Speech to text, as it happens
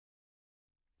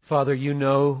Father, you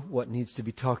know what needs to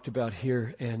be talked about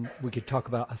here, and we could talk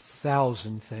about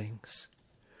 1,000 things.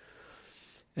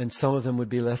 And some of them would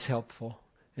be less helpful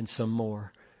and some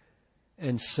more.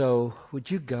 And so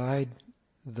would you guide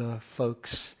the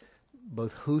folks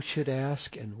both who should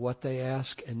ask and what they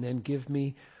ask, and then give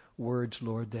me words,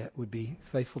 Lord, that would be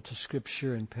faithful to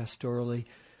Scripture and pastorally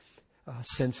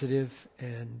sensitive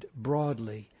and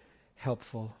broadly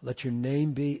helpful. Let your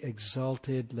name be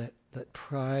exalted. Let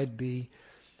pride be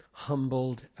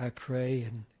humbled, I pray,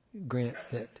 and grant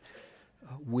that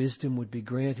wisdom would be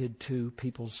granted to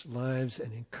people's lives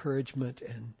and encouragement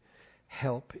and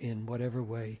help in whatever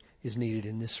way is needed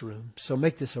in this room. So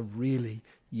make this a really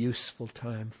useful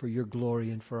time for your glory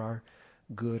and for our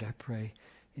good, I pray,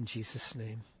 in Jesus'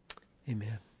 name.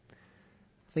 Amen.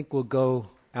 I think we'll go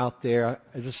out there.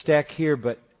 There's a stack here,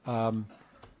 but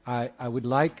I would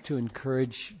like to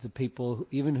encourage the people,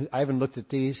 I haven't looked at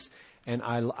these, and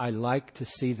I like to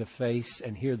see the face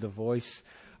and hear the voice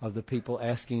of the people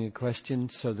asking a question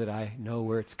so that I know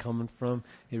where it's coming from.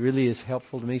 It really is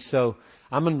helpful to me. So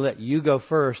I'm going to let you go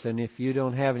first, and if you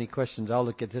don't have any questions, I'll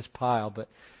look at this pile. But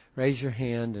raise your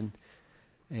hand,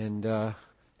 and I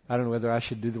don't know whether I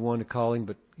should do the one to calling,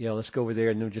 but yeah, let's go over there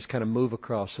and then just kind of move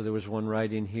across. So there was one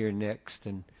right in here next,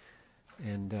 and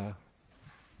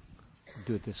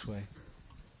do it this way.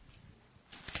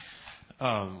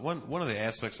 One of the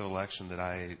aspects of election that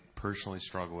I personally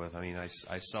struggle with,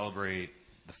 I celebrate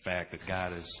the fact that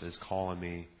God is calling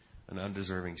me, an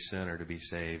undeserving sinner, to be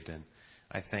saved, and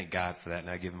I thank God for that, and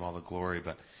I give Him all the glory.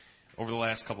 But over the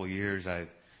last couple of years,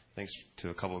 thanks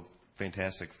to a couple of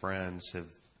fantastic friends,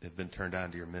 have been turned on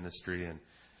to your ministry and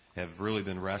have really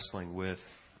been wrestling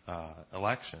with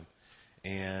election.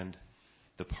 And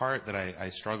the part that I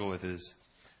struggle with is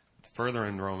further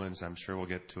in Romans, I'm sure we'll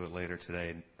get to it later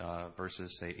today,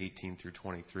 verses, say, 18 through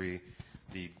 23,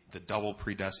 the double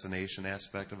predestination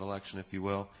aspect of election, if you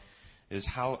will, is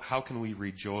how can we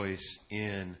rejoice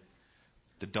in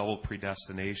the double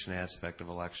predestination aspect of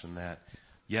election, that,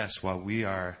 yes, while we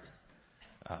are,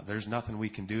 there's nothing we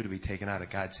can do to be taken out of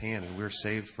God's hand, and we're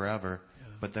saved forever,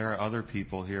 but there are other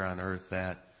people here on earth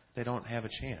that they don't have a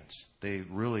chance. They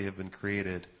really have been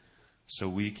created so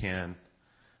we can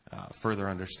further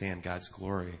understand God's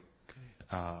glory.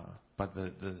 But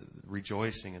the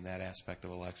rejoicing in that aspect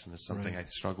of election is something I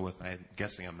struggle with. I'm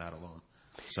guessing I'm not alone.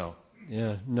 So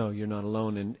yeah, no, you're not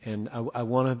alone. And I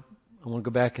want to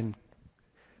go back and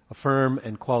affirm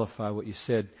and qualify what you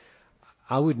said.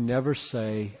 I would never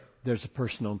say there's a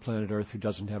person on planet Earth who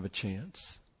doesn't have a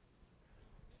chance,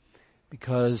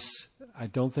 because I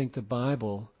don't think the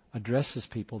Bible addresses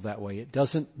people that way. It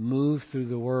doesn't move through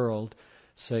the world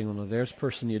saying, well, no, there's a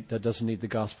person that doesn't need the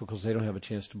gospel because they don't have a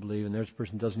chance to believe, and there's a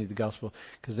person that doesn't need the gospel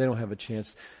because they don't have a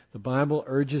chance. The Bible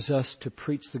urges us to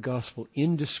preach the gospel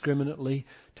indiscriminately,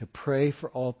 to pray for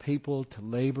all people, to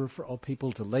labor for all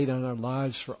people, to lay down our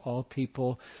lives for all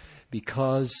people,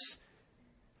 because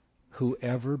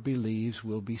whoever believes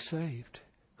will be saved.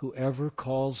 Whoever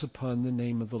calls upon the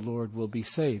name of the Lord will be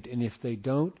saved. And if they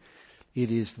don't, it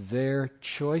is their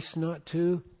choice not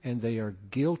to, and they are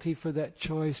guilty for that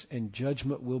choice, and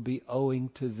judgment will be owing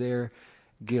to their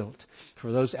guilt.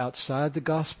 For those outside the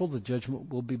gospel, the judgment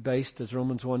will be based, as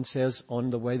Romans 1 says, on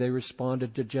the way they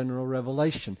responded to general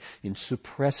revelation, in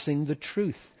suppressing the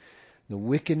truth. The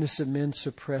wickedness of men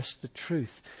suppress the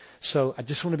truth. So I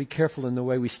just want to be careful in the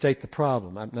way we state the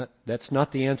problem. That's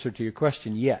not the answer to your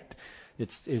question yet.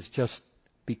 It's just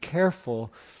be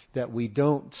careful that we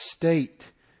don't state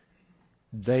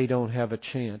they don't have a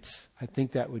chance. I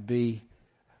think that would be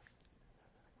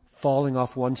falling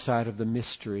off one side of the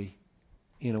mystery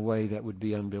in a way that would be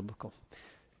unbiblical.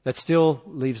 That still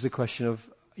leaves the question of,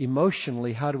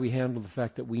 emotionally, how do we handle the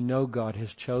fact that we know God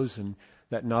has chosen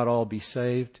that not all be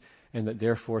saved and that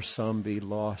therefore some be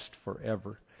lost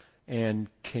forever? And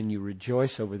can you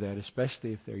rejoice over that,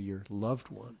 especially if they're your loved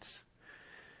ones?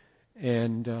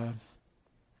 And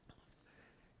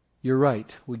you're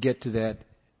right, we get to that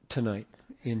tonight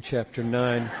in chapter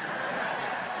 9.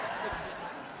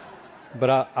 But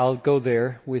I'll go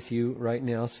there with you right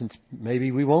now, since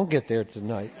maybe we won't get there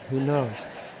tonight. Who knows?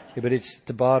 But it's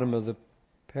the bottom of the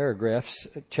paragraphs,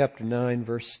 chapter 9,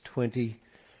 verse 20,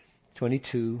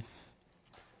 22.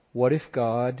 What if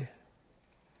God,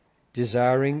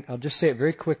 desiring, I'll just say it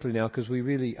very quickly now, because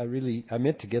I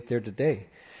meant to get there today.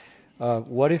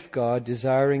 What if God,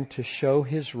 desiring to show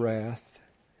His wrath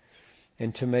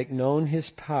and to make known His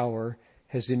power,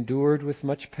 has endured with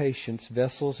much patience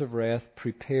vessels of wrath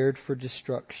prepared for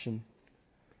destruction?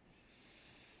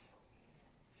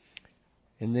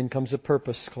 And then comes a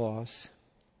purpose clause.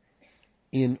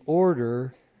 In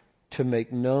order to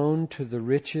make known to the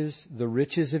riches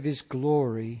of His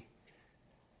glory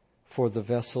for the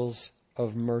vessels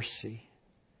of mercy.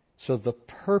 So the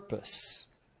purpose,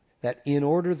 that in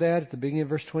order that, at the beginning of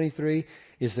verse 23,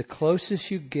 is the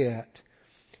closest you get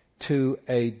to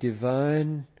a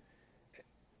divine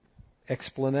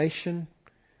explanation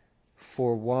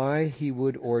for why He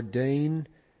would ordain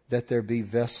that there be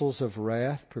vessels of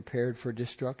wrath prepared for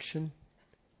destruction.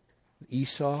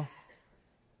 Esau.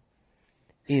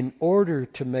 In order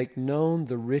to make known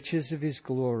the riches of His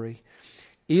glory.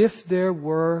 If there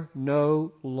were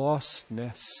no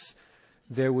lostness,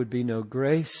 there would be no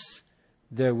grace,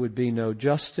 there would be no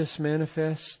justice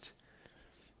manifest,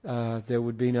 there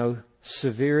would be no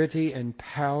severity and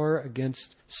power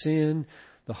against sin,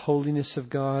 the holiness of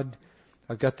God.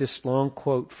 I've got this long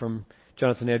quote from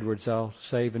Jonathan Edwards I'll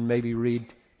save and maybe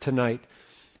read tonight.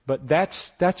 But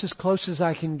that's as close as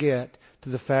I can get to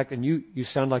the fact, and you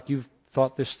sound like you've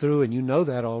thought this through and you know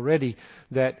that already,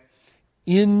 that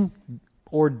in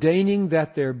ordaining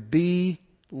that there be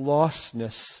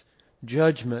lostness,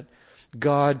 judgment,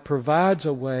 God provides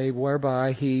a way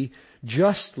whereby He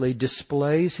justly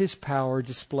displays His power,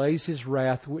 displays His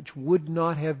wrath, which would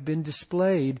not have been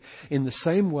displayed in the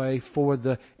same way for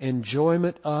the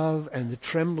enjoyment of and the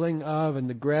trembling of and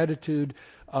the gratitude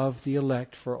of the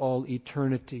elect for all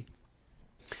eternity.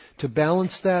 To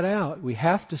balance that out, we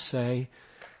have to say,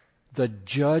 the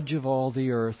judge of all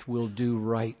the earth will do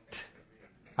right.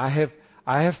 I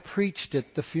have preached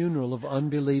at the funeral of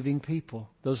unbelieving people.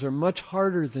 Those are much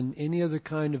harder than any other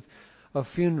kind of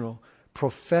funeral.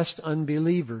 Professed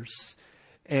unbelievers.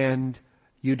 And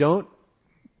you don't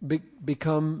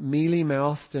become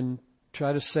mealy-mouthed and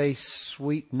try to say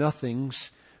sweet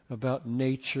nothings about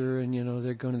nature and,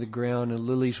 they're going to the ground and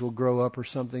lilies will grow up or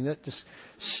something. That just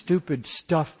stupid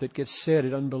stuff that gets said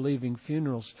at unbelieving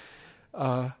funerals.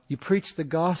 You preach the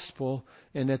gospel,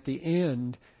 and at the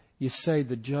end, you say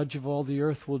the judge of all the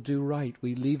earth will do right.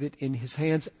 We leave it in His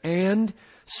hands. And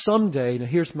someday, now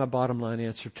here's my bottom line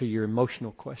answer to your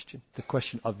emotional question, the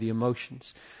question of the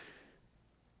emotions.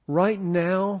 Right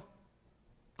now,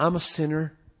 I'm a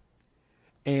sinner,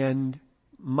 and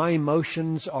my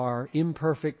emotions are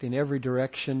imperfect in every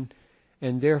direction,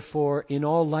 and therefore, in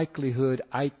all likelihood,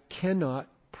 I cannot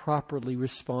properly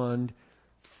respond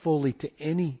fully to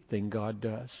anything God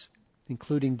does,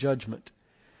 including judgment.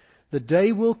 The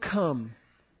day will come,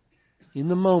 in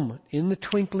the moment, in the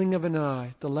twinkling of an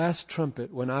eye, the last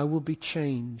trumpet, when I will be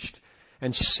changed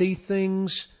and see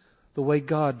things the way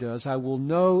God does. I will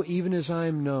know even as I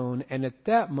am known, and at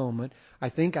that moment, I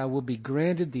think I will be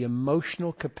granted the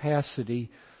emotional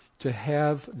capacity to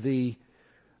have the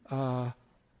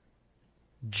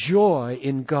joy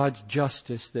in God's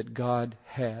justice that God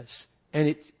has.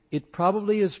 And it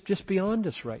probably is just beyond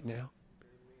us right now.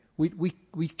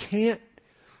 We can't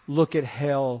look at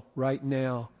hell right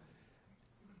now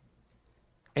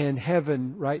and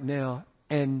heaven right now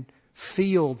and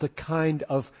feel the kind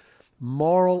of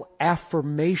moral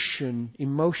affirmation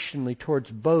emotionally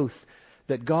towards both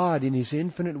that God in His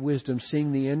infinite wisdom,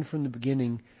 seeing the end from the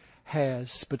beginning,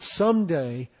 has. But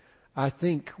someday, I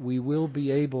think we will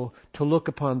be able to look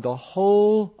upon the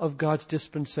whole of God's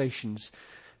dispensations,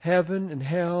 heaven and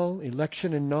hell,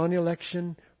 election and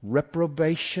non-election,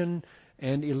 reprobation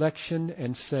and election,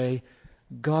 and say,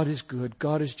 God is good,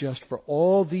 God is just for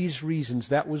all these reasons.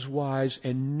 That was wise,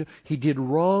 and He did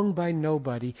wrong by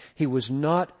nobody. He was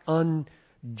not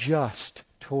unjust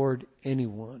toward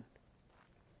anyone.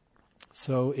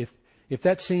 So if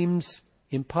that seems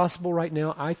impossible right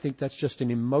now, I think that's just an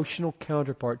emotional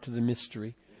counterpart to the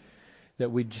mystery,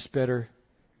 that we'd just better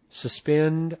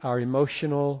suspend our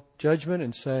emotional judgment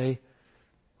and say,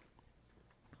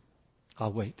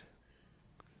 I'll wait.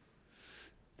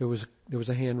 There was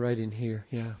a hand right in here.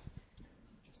 Yeah.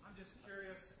 I'm just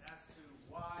curious as to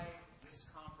why this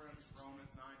conference,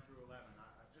 Romans 9 through 11.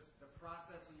 Just the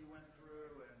process that you went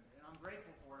through, and I'm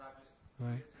grateful for it. I just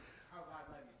Right. how God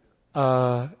led me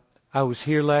to it. I was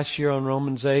here last year on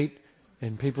Romans 8,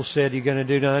 and people said, "You're going to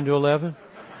do 9 to 11?"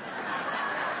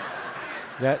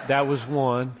 That was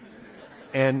one.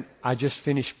 And I just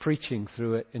finished preaching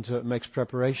through it, and so it makes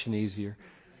preparation easier.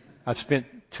 I've spent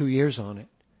 2 years on it.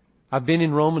 I've been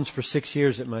in Romans for 6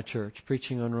 years at my church,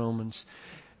 preaching on Romans.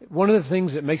 One of the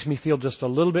things that makes me feel just a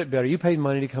little bit better, you paid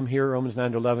money to come here, Romans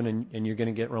 9 to 11, and you're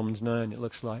going to get Romans 9, it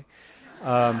looks like.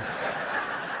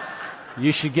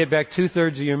 You should get back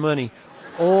 2/3 of your money.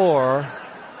 Or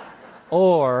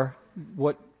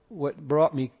what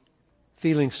brought me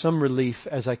feeling some relief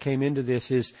as I came into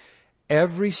this is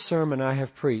every sermon I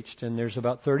have preached, and there's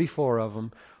about 34 of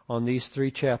them on these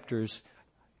 3 chapters,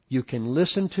 you can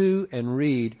listen to and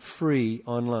read free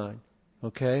online.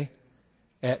 Okay?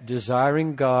 At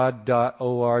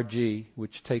desiringgod.org,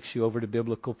 which takes you over to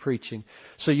biblical preaching.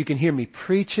 So you can hear me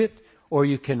preach it, or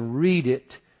you can read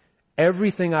it.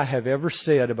 Everything I have ever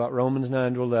said about Romans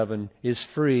 9 to 11 is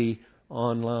free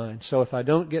online. So if I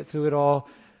don't get through it all,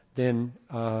 then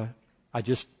I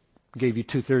just gave you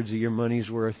 2/3 of your money's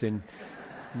worth in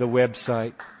the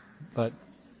website. But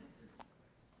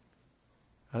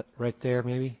right there,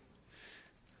 maybe.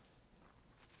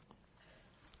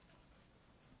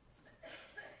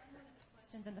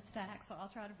 Questions in the stack, so I'll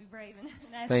try to be brave and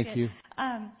ask Thank it. you.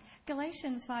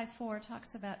 Galatians 5:4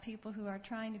 talks about people who are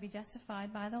trying to be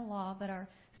justified by the law, but are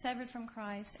severed from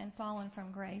Christ and fallen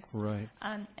from grace. Right.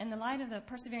 In the light of the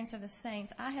perseverance of the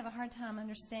saints, I have a hard time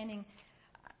understanding.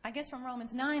 I guess from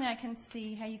Romans 9, I can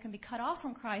see how you can be cut off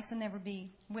from Christ and never be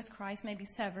with Christ, maybe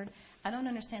severed. I don't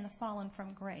understand the fallen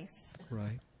from grace.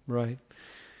 Right, right.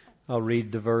 I'll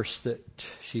read the verse that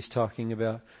she's talking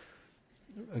about.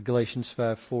 Galatians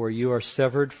 5:4. You are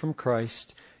severed from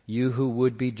Christ, you who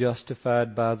would be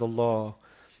justified by the law.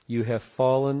 You have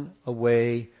fallen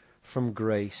away from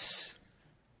grace.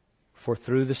 For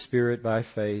through the Spirit, by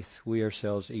faith, we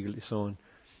ourselves eagerly so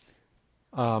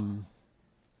on.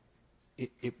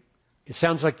 It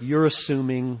sounds like you're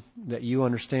assuming that you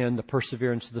understand the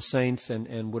perseverance of the saints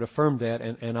and would affirm that,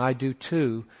 and I do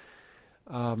too.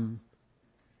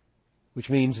 Which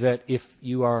means that if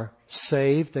you are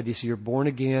saved, that is, you're born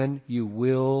again, you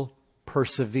will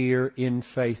persevere in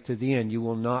faith to the end. You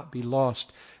will not be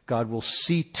lost. God will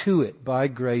see to it by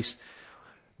grace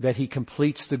that He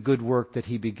completes the good work that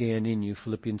He began in you.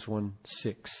 Philippians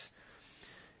 1:6.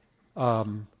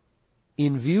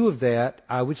 In view of that,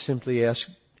 I would simply ask,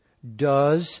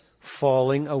 does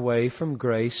falling away from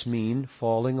grace mean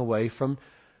falling away from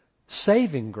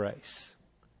saving grace?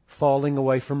 Falling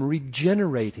away from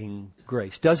regenerating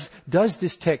grace? Does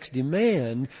this text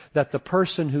demand that the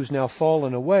person who's now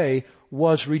fallen away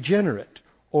was regenerate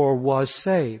or was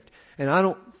saved? And I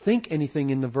don't think anything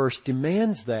in the verse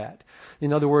demands that.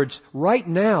 In other words, right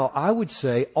now, I would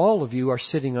say all of you are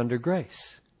sitting under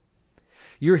grace.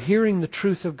 You're hearing the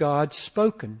truth of God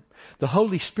spoken. The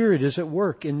Holy Spirit is at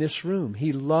work in this room.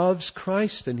 He loves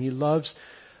Christ and He loves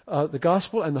the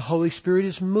gospel, and the Holy Spirit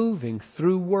is moving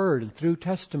through word and through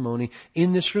testimony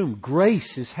in this room.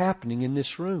 Grace is happening in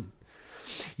this room.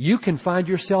 You can find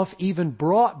yourself even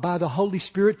brought by the Holy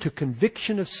Spirit to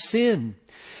conviction of sin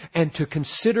and to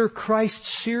consider Christ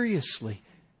seriously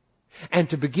and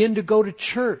to begin to go to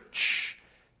church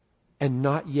and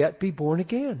not yet be born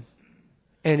again.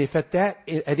 And if at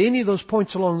any of those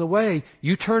points along the way,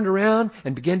 you turned around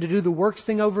and began to do the works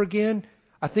thing over again,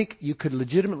 I think you could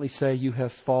legitimately say you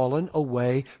have fallen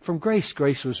away from grace.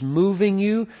 Grace was moving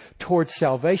you towards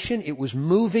salvation. It was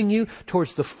moving you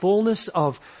towards the fullness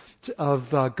of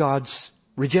God's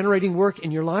regenerating work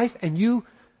in your life. And you,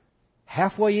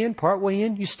 halfway in, partway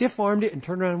in, you stiff-armed it and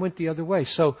turned around and went the other way.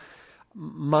 So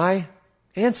my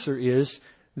answer is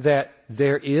that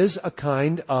there is a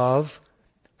kind of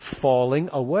falling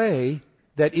away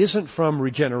that isn't from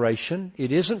regeneration.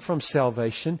 It isn't from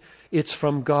salvation. It's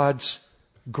from God's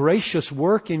gracious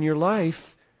work in your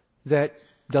life that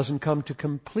doesn't come to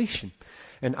completion.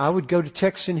 And I would go to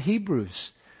texts in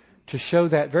Hebrews to show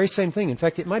that very same thing. In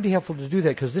fact, it might be helpful to do that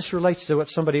because this relates to what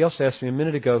somebody else asked me a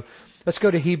minute ago. Let's go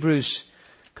to Hebrews,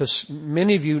 because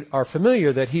many of you are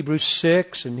familiar that Hebrews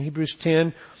 6 and Hebrews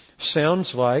 10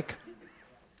 sounds like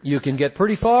you can get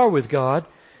pretty far with God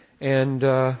and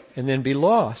then be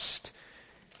lost.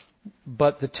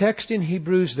 But the text in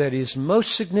Hebrews that is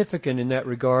most significant in that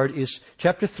regard is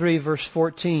chapter 3, verse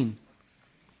 14.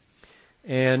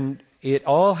 And it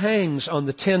all hangs on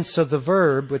the tense of the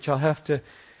verb, which I'll have to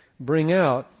bring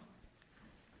out.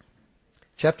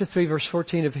 Chapter 3, verse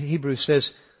 14 of Hebrews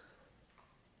says,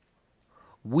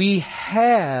 we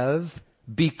have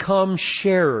become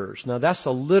sharers. Now that's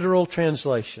a literal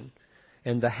translation,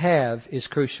 and the have is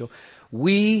crucial.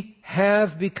 We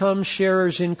have become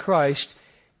sharers in Christ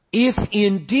if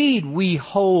indeed we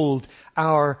hold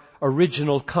our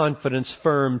original confidence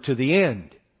firm to the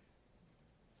end.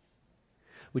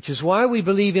 Which is why we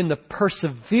believe in the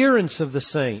perseverance of the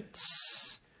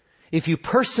saints. If you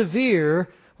persevere,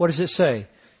 what does it say?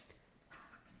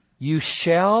 You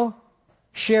shall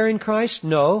share in Christ?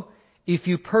 No. If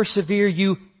you persevere,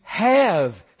 you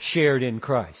have shared in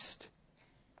Christ.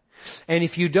 And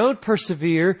if you don't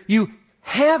persevere, you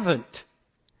haven't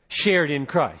shared in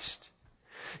Christ.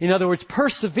 In other words,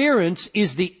 perseverance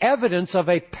is the evidence of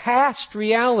a past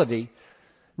reality,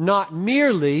 not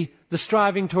merely the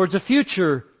striving towards a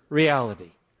future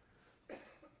reality.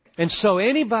 And so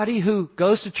anybody who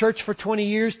goes to church for 20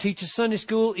 years, teaches Sunday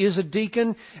school, is a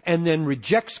deacon, and then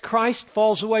rejects Christ,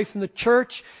 falls away from the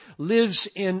church, lives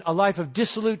in a life of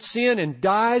dissolute sin, and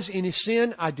dies in his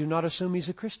sin, I do not assume he's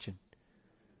a Christian.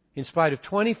 In spite of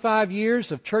 25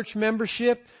 years of church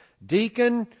membership,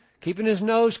 deacon, keeping his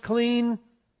nose clean,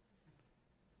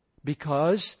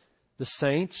 because the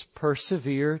saints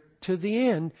persevere to the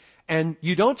end. And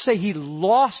you don't say he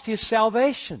lost his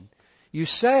salvation. You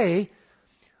say,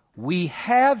 we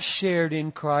have shared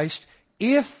in Christ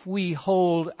if we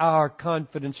hold our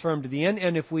confidence firm to the end.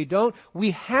 And if we don't,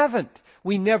 we haven't.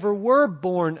 We never were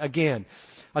born again.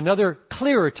 Another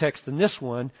clearer text than this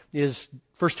one is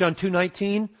 1 John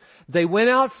 2:19. They went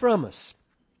out from us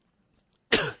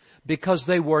because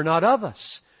they were not of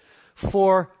us.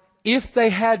 For if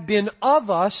they had been of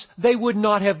us, they would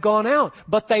not have gone out.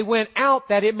 But they went out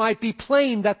that it might be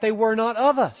plain that they were not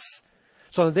of us.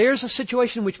 So there's a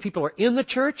situation in which people are in the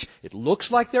church. It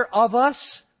looks like they're of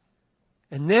us.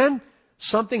 And then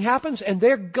something happens and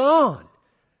they're gone.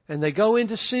 And they go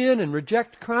into sin and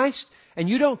reject Christ. And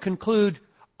you don't conclude,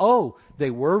 oh, they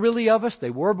were really of us. They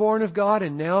were born of God.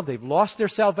 And now they've lost their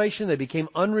salvation. They became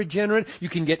unregenerate. You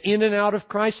can get in and out of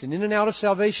Christ and in and out of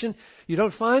salvation. You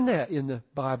don't find that in the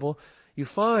Bible. You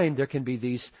find there can be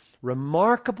these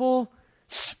remarkable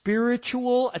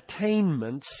spiritual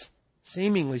attainments,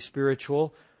 seemingly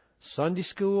spiritual, Sunday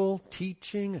school,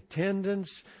 teaching,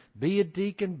 attendance, be a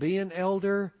deacon, be an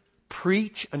elder,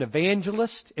 preach, an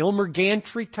evangelist, Elmer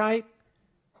Gantry type,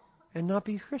 and not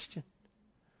be a Christian.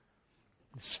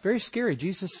 It's very scary.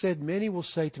 Jesus said, many will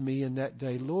say to me in that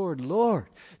day, Lord, Lord,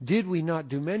 did we not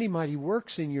do many mighty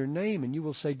works in your name? And you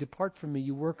will say, depart from me,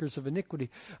 you workers of iniquity.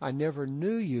 I never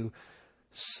knew you.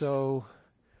 So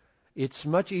it's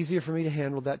much easier for me to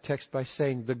handle that text by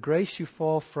saying the grace you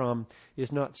fall from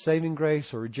is not saving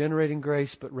grace or regenerating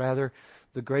grace, but rather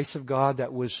the grace of God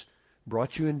that was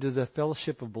brought you into the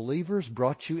fellowship of believers,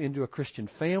 brought you into a Christian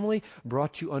family,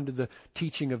 brought you under the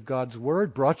teaching of God's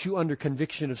Word, brought you under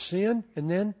conviction of sin, and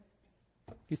then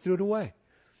you threw it away.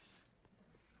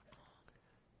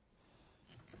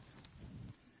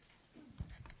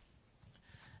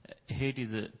 Hate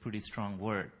is a pretty strong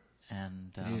word.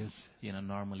 And,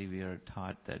 normally we are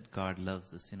taught that God loves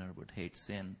the sinner but hates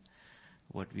sin.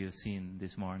 What we have seen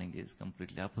this morning is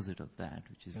completely opposite of that,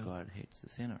 which is God hates the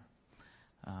sinner.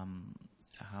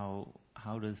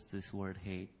 How does this word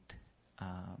hate,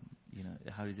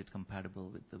 how is it compatible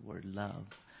with the word love?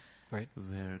 Right.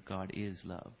 Where God is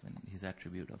love and his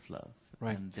attribute of love.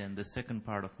 Right. And then the second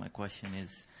part of my question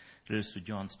is relates to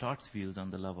John Stott's views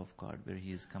on the love of God, where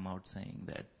he has come out saying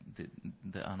that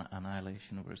the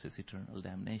annihilation versus eternal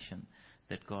damnation,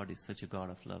 that God is such a God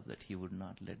of love that he would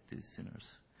not let these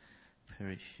sinners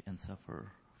perish and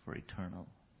suffer for eternal.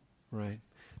 Right.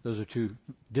 Those are two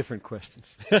different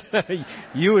questions.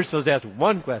 You were supposed to ask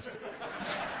one question.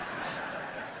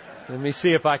 Let me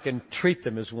see if I can treat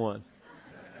them as one.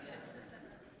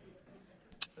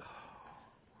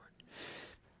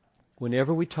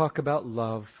 Whenever we talk about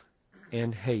love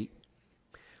and hate,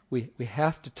 we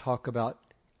have to talk about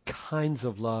kinds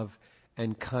of love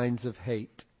and kinds of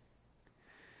hate.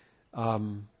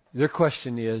 Their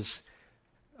question is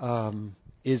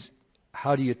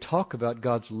how do you talk about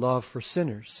God's love for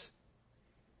sinners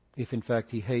if in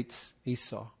fact he hates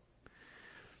Esau?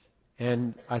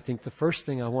 And I think the first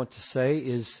thing I want to say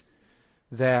is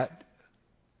that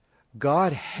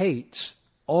God hates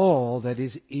all that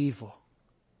is evil.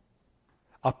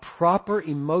 A proper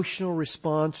emotional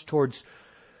response towards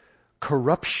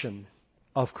corruption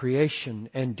of creation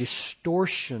and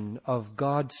distortion of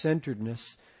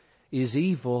God-centeredness is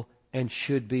evil and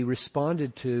should be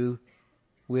responded to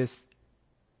with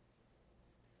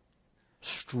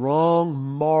strong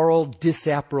moral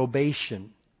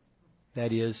disapprobation.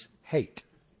 That is, hate.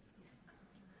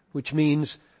 Which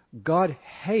means God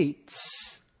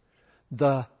hates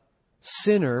the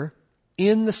sinner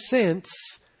in the sense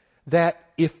that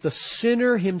if the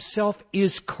sinner himself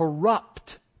is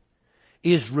corrupt,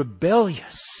 is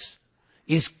rebellious,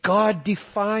 is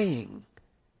God-defying,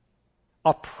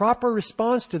 a proper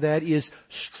response to that is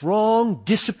strong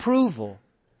disapproval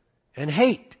and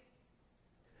hate,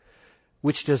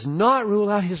 which does not rule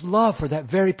out his love for that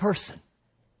very person.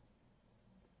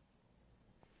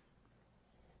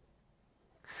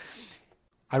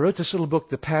 I wrote this little book,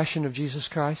 The Passion of Jesus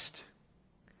Christ.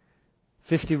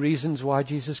 50 Reasons Why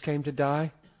Jesus Came to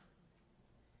Die.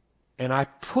 And I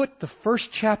put the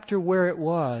first chapter where it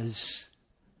was.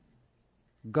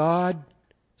 God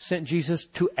sent Jesus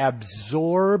to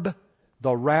absorb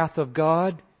the wrath of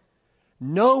God,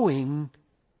 knowing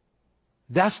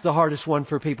that's the hardest one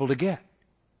for people to get.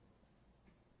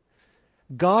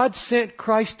 God sent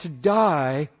Christ to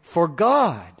die for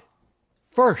God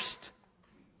first.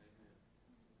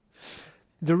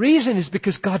 The reason is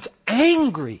because God's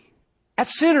angry at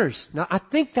sinners. Now, I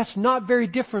think that's not very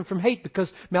different from hate,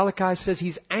 because Malachi says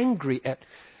He's angry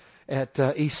at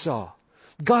Esau.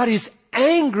 God is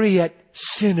angry at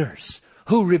sinners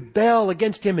who rebel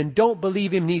against Him and don't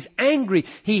believe Him. He's angry.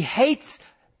 He hates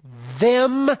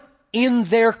them in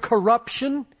their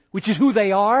corruption, which is who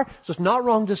they are. So it's not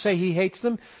wrong to say He hates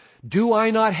them. Do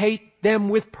I not hate them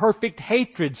with perfect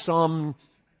hatred? Psalm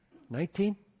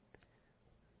 19?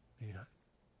 Maybe not.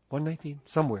 119?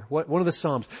 Somewhere. One of the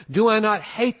Psalms. Do I not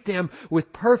hate them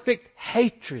with perfect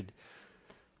hatred?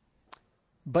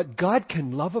 But God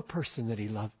can love a person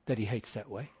that He hates that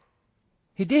way.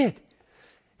 He did.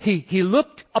 He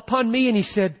looked upon me and He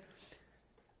said,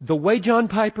 the way John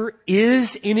Piper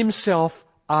is in himself,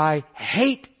 I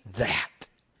hate that.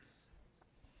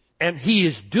 And he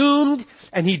is doomed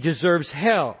and he deserves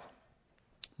hell.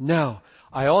 Now,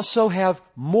 I also have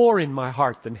more in my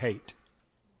heart than hate.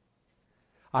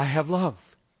 I have love.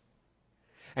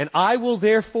 And I will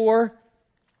therefore,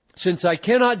 since I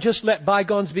cannot just let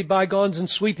bygones be bygones and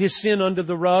sweep his sin under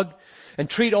the rug and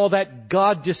treat all that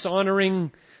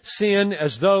God-dishonoring sin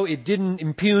as though it didn't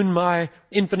impugn my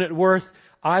infinite worth,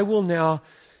 I will now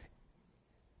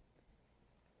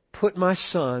put my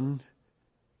Son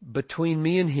between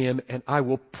me and him, and I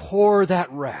will pour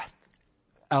that wrath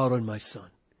out on my Son.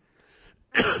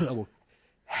 I will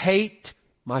hate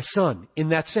my Son in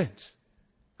that sense.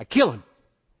 I kill him.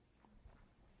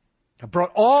 I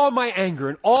brought all my anger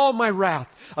and all my wrath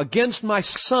against my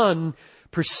Son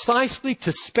precisely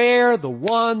to spare the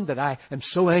one that I am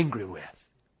so angry with,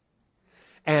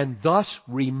 and thus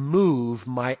remove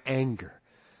my anger.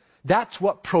 That's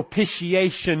what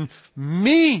propitiation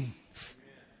means.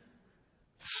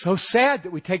 So sad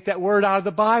that we take that word out of the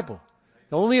Bible.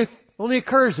 It only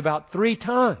occurs about 3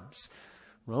 times.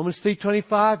 Romans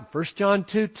 3:25, 1 John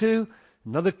 2:2,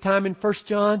 another time in 1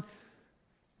 John.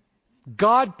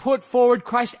 God put forward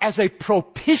Christ as a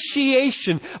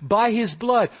propitiation by His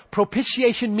blood.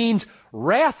 Propitiation means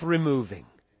wrath removing,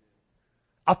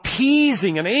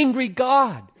 appeasing an angry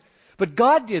God. But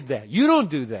God did that. You don't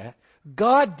do that.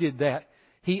 God did that.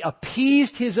 He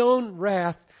appeased His own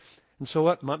wrath. And so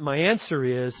what my answer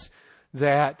is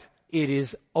that it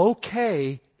is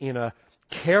okay in a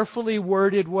carefully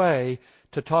worded way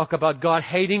to talk about God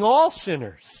hating all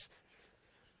sinners.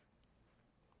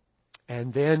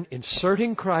 And then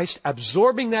inserting Christ,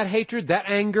 absorbing that hatred, that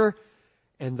anger,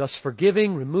 and thus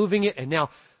forgiving, removing it. And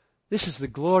now, this is the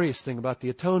glorious thing about the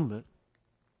atonement,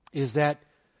 is that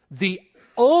the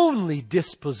only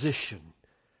disposition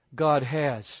God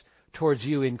has towards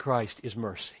you in Christ is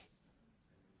mercy.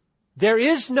 There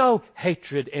is no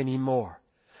hatred anymore.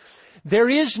 There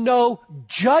is no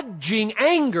judging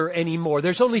anger anymore.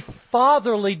 There's only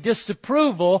fatherly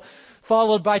disapproval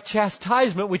followed by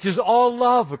chastisement, which is all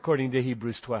love, according to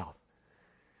Hebrews 12.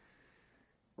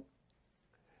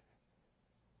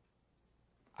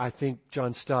 I think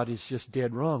John Stott is just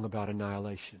dead wrong about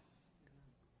annihilation.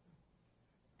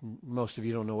 Most of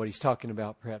you don't know what he's talking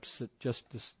about, perhaps.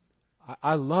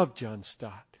 I love John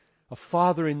Stott, a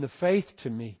father in the faith to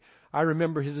me. I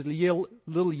remember his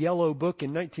little yellow book in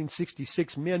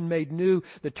 1966, Men Made New,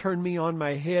 that turned me on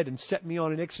my head and set me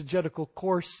on an exegetical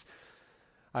course.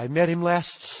 I met him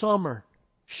last summer,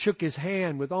 shook his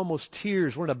hand with almost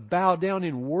tears, wanted to bow down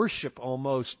in worship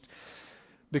almost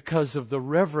because of the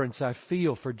reverence I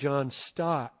feel for John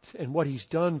Stott and what he's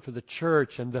done for the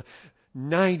church and the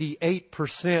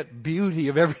 98% beauty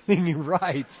of everything he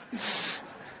writes.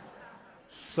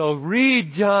 So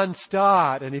read John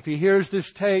Stott, and if he hears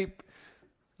this tape,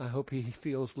 I hope he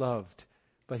feels loved.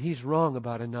 But he's wrong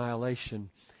about annihilation.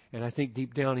 And I think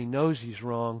deep down he knows he's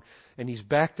wrong, and he's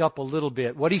backed up a little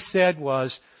bit. What he said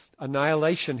was,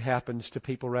 annihilation happens to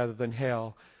people rather than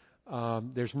hell.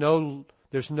 There's no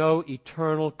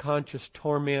eternal conscious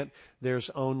torment. There's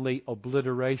only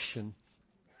obliteration.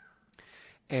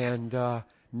 And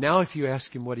now if you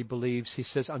ask him what he believes, he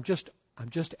says, I'm just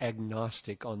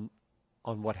agnostic on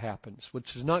what happens,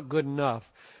 which is not good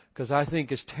enough, because I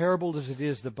think as terrible as it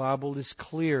is, the Bible is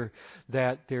clear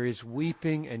that there is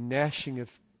weeping and gnashing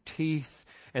of teeth,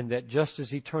 and that just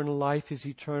as eternal life is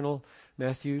eternal,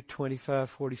 Matthew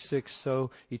 25:46,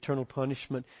 so eternal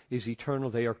punishment is eternal.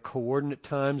 They are coordinate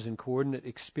times and coordinate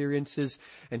experiences.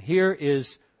 And here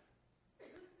is,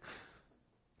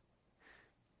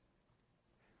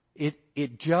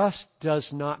 it just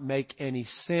does not make any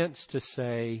sense to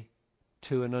say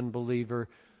to an unbeliever,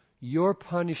 your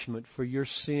punishment for your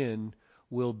sin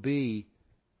will be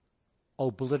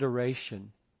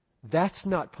obliteration. That's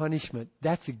not punishment.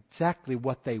 That's exactly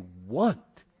what they want.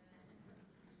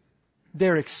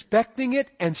 They're expecting it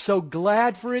and so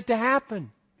glad for it to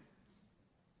happen.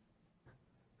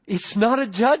 It's not a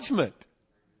judgment.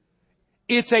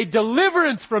 It's a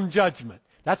deliverance from judgment.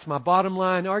 That's my bottom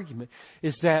line argument,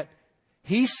 is that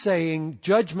he's saying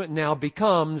judgment now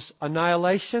becomes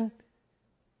annihilation,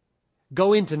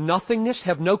 go into nothingness,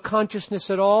 have no consciousness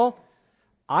at all.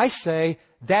 I say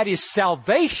that is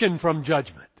salvation from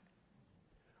judgment,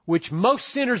 which most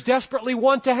sinners desperately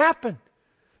want to happen.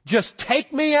 Just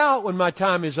take me out when my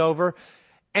time is over,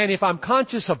 and if I'm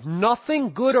conscious of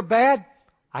nothing, good or bad,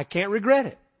 I can't regret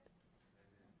it.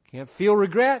 Can't feel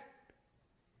regret.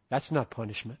 That's not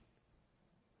punishment.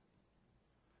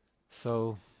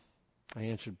 So, I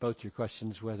answered both your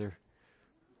questions, whether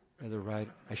right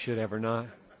I should have or not.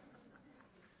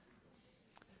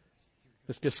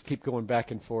 Let's just keep going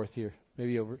back and forth here.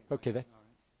 Maybe over. Okay,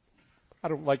 I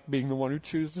don't like being the one who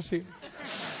chooses here.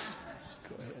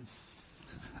 Go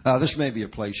ahead. This may be a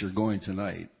place you're going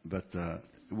tonight, but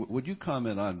would you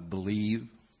comment on believe,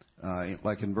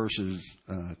 like in verses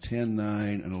 10,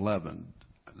 9, and 11?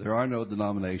 There are no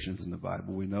denominations in the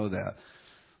Bible. We know that.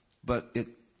 But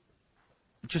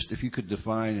just if you could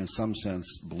define in some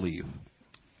sense believe.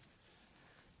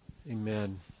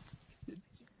 Amen.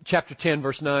 Chapter 10,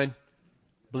 verse 9.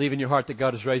 Believe in your heart that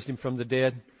God has raised him from the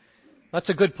dead. That's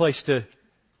a good place to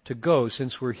go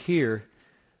since we're here.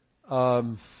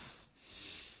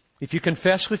 If you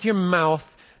confess with your mouth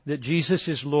that Jesus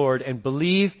is Lord and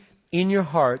believe in your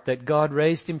heart that God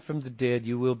raised him from the dead,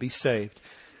 you will be saved.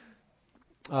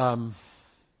 How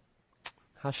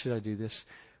should I do this?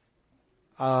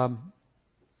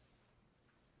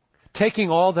 Taking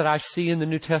all that I see in the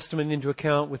New Testament into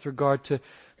account with regard to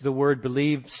the word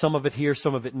believe, some of it here,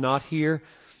 some of it not here,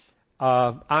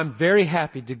 I'm very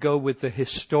happy to go with the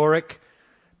historic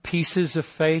pieces of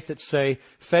faith that say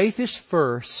faith is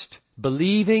first,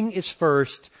 believing is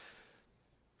first,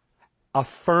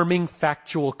 affirming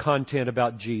factual content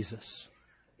about Jesus.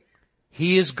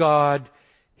 He is God.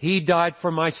 He died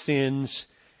for my sins.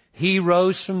 He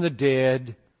rose from the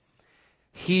dead.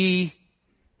 He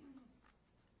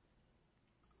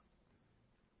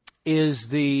is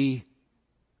the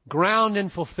ground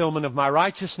and fulfillment of my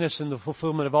righteousness and the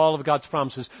fulfillment of all of God's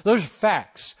promises. Those are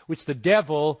facts which the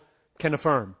devil can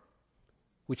affirm,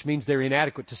 which means they're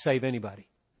inadequate to save anybody.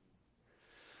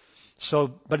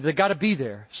 So, but they got to be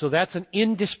there. So that's an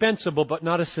indispensable but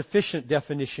not a sufficient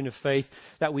definition of faith,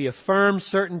 that we affirm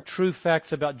certain true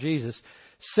facts about Jesus.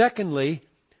 Secondly,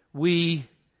 we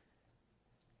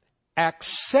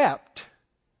accept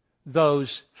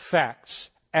those facts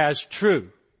as true.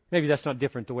 Maybe that's not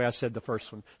different the way I said the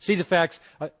first one. See the facts,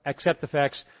 accept the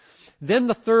facts. Then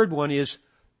the third one is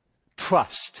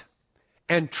trust.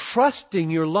 And trusting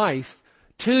your life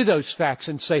to those facts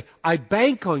and say, I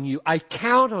bank on you, I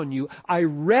count on you, I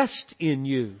rest in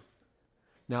you.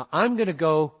 Now I'm going to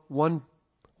go one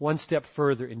step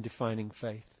further in defining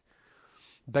faith.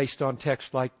 Based on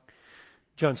texts like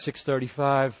John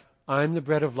 6:35, I'm the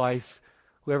bread of life.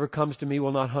 Whoever comes to me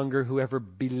will not hunger. Whoever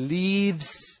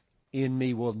believes in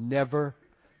me will never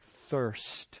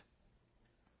thirst.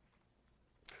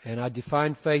 And I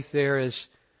define faith there as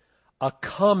a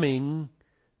coming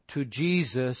to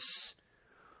Jesus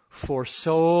for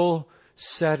soul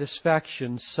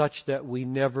satisfaction such that we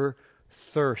never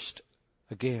thirst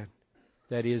again.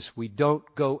 That is, we don't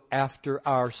go after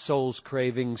our soul's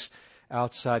cravings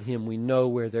outside Him. We know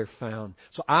where they're found.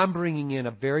 So I'm bringing in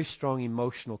a very strong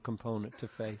emotional component to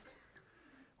faith,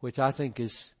 which I think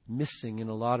is missing in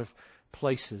a lot of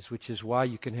places, which is why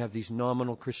you can have these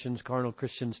nominal Christians, carnal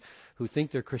Christians, who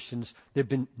think they're Christians. There's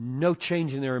been no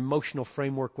change in their emotional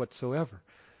framework whatsoever.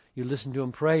 You listen to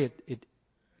them pray,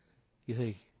 you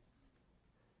think,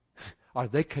 are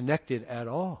they connected at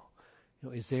all?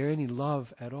 Is there any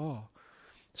love at all?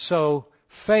 So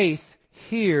faith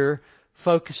here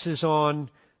focuses on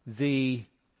the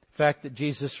fact that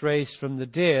Jesus raised from the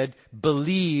dead.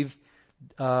 Believe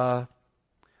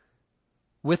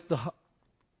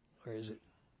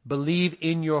Believe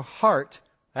in your heart.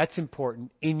 That's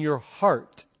important. In your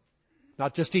heart.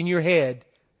 Not just in your head.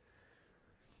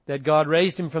 That God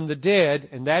raised Him from the dead,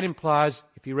 and that implies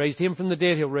if He raised Him from the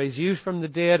dead, He'll raise you from the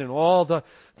dead, and all the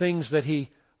things that He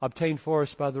obtained for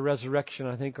us by the resurrection,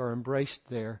 I think, are embraced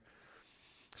there.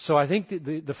 So I think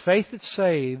the faith that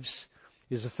saves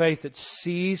is a faith that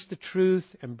sees the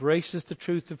truth, embraces the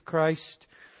truth of Christ,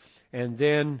 and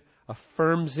then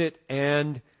affirms it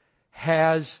and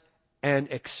has an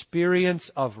experience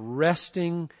of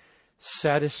resting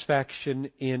satisfaction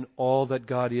in all that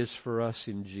God is for us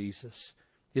in Jesus.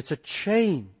 It's a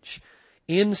change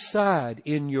inside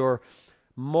in your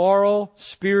moral,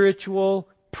 spiritual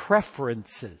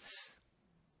preferences.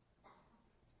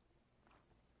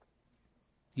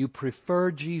 You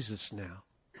prefer Jesus now.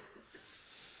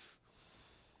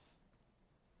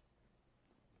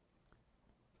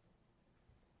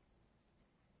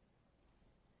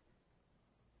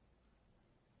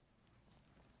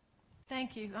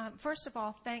 Thank you. First of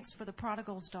all, thanks for The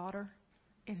Prodigal's Daughter.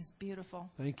 It is beautiful.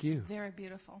 Thank you. Very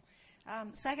beautiful.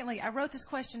 Secondly, I wrote this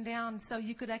question down so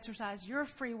you could exercise your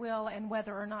free will and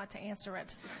whether or not to answer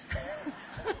it.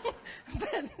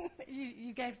 But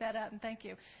you gave that up, and thank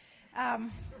you.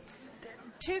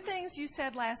 Two things you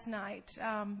said last night.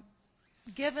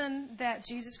 Given that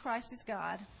Jesus Christ is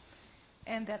God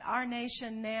and that our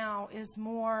nation now is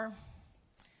more,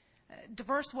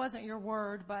 diverse wasn't your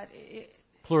word, but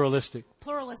Pluralistic.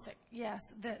 Pluralistic, yes,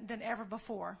 than ever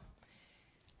before.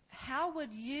 How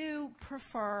would you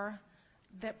prefer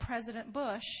that President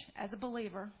Bush, as a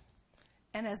believer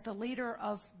and as the leader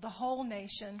of the whole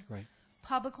nation, Right.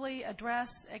 publicly address,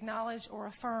 acknowledge, or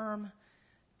affirm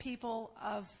people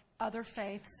of other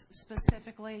faiths,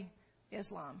 specifically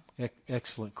Islam?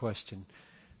 Excellent question.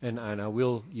 And I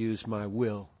will use my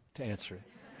will to answer it.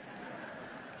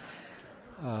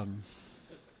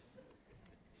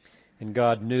 And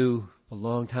God knew a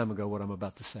long time ago what I'm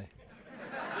about to say.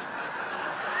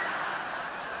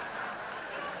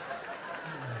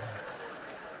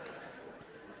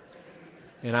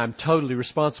 And I'm totally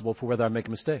responsible for whether I make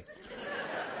a mistake.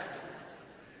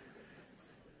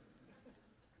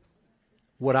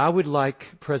 What I would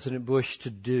like President Bush to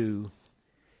do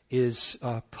is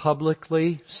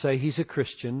publicly say he's a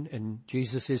Christian and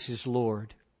Jesus is his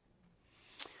Lord.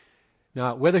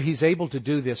 Now, whether he's able to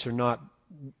do this or not,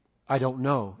 I don't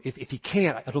know. If he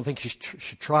can't, I don't think he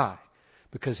should try,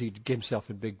 because he'd get himself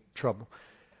in big trouble.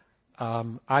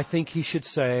 I think he should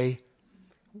say,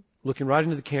 looking right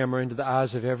into the camera, into the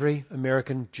eyes of every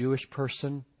American Jewish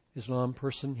person, Islam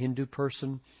person, Hindu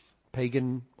person,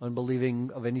 pagan,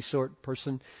 unbelieving of any sort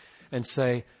person, and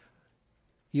say,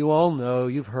 you all know,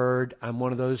 you've heard, I'm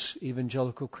one of those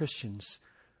evangelical Christians.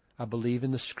 I believe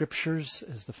in the Scriptures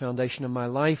as the foundation of my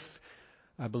life.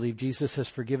 I believe Jesus has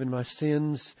forgiven my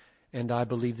sins, and I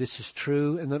believe this is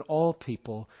true, and that all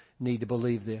people need to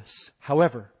believe this.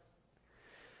 However,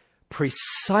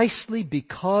 precisely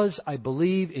because I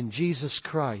believe in Jesus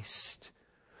Christ,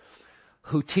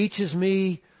 who teaches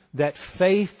me that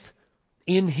faith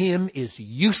in Him is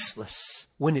useless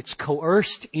when it's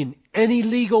coerced in any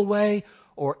legal way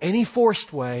or any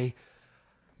forced way,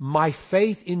 my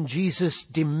faith in Jesus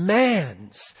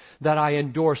demands that I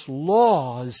endorse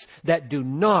laws that do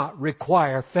not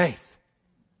require faith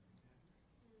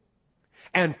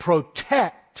and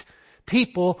protect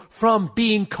people from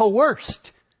being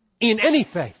coerced in any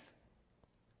faith.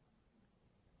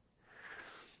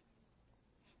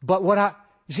 But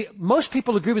most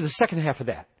people agree with the second half of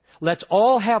that. Let's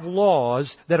all have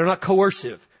laws that are not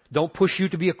coercive. Don't push you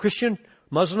to be a Christian,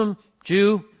 Muslim,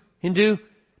 Jew, Hindu.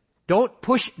 Don't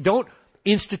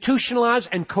institutionalize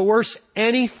and coerce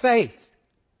any faith.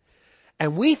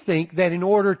 And we think that in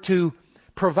order to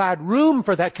provide room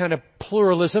for that kind of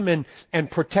pluralism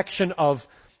and protection of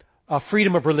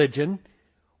freedom of religion,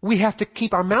 we have to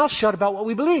keep our mouths shut about what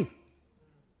we believe.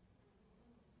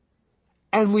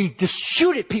 And we just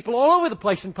shoot at people all over the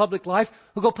place in public life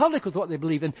who go public with what they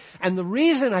believe in. And the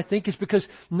reason, I think, is because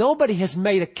nobody has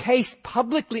made a case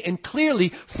publicly and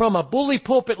clearly from a bully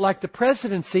pulpit like the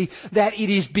presidency that it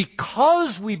is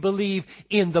because we believe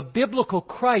in the biblical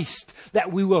Christ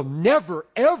that we will never,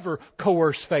 ever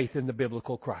coerce faith in the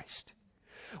biblical Christ.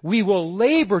 We will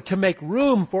labor to make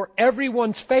room for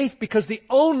everyone's faith because the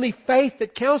only faith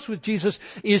that counts with Jesus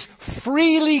is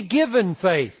freely given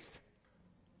faith.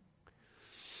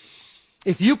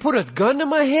 If you put a gun to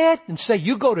my head and say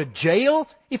you go to jail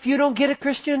if you don't get a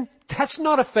Christian, that's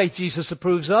not a faith Jesus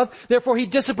approves of. Therefore, He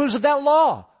disapproves of that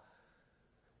law.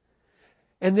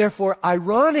 And therefore,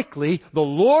 ironically, the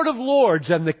Lord of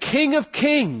Lords and the King of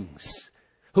Kings,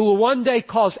 who will one day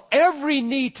cause every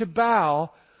knee to bow,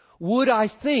 would, I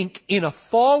think, in a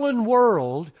fallen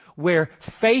world where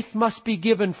faith must be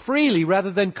given freely rather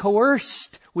than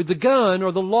coerced with the gun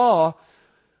or the law,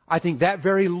 I think that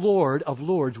very Lord of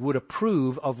Lords would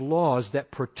approve of laws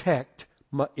that protect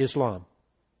Islam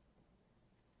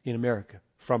in America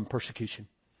from persecution,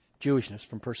 Jewishness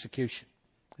from persecution,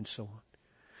 and so on.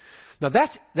 Now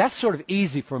that's sort of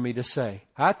easy for me to say.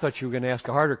 I thought you were going to ask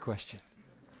a harder question.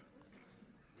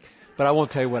 But I won't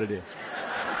tell you what it is.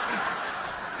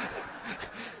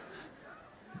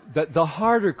 The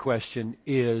harder question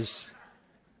is,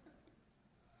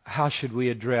 how should we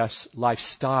address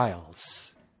lifestyles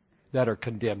that are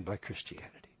condemned by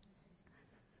Christianity.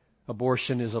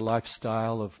 Abortion is a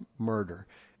lifestyle of murder,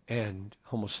 and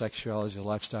homosexuality is a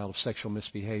lifestyle of sexual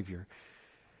misbehavior.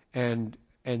 And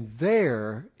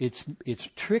there, it's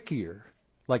trickier.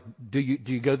 Like, do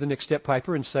you go the next step,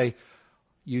 Piper, and say,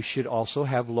 you should also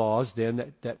have laws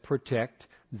then that protect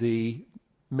the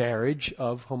marriage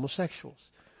of homosexuals.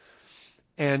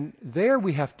 And there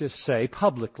we have to say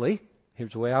publicly,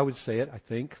 here's the way I would say it, I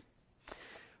think.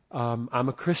 I'm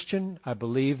a Christian. I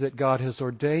believe that God has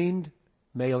ordained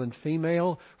male and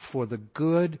female for the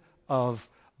good of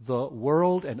the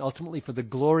world and ultimately for the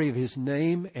glory of His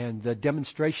name and the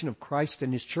demonstration of Christ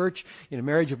and His church in a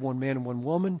marriage of one man and one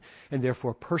woman. And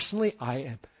therefore, personally, I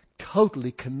am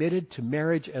totally committed to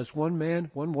marriage as one man,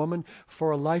 one woman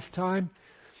for a lifetime.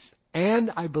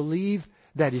 And I believe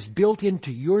that is built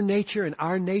into your nature and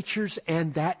our natures,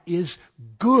 and that is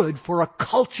good for a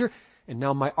culture. And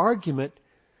now my argument,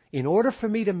 in order for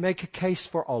me to make a case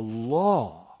for a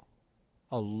law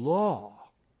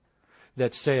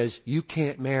that says you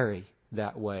can't marry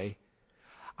that way,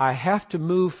 I have to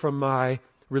move from my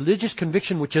religious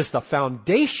conviction, which is the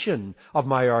foundation of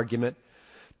my argument,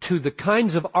 to the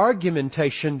kinds of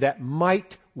argumentation that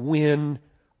might win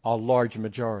a large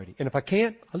majority. And if I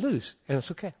can't, I lose. And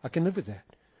it's okay. I can live with that.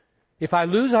 If I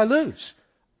lose, I lose.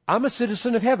 I'm a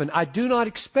citizen of heaven. I do not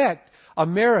expect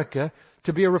America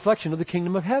to be a reflection of the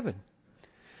kingdom of heaven.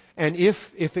 And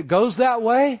if it goes that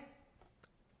way,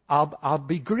 I'll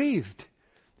be grieved.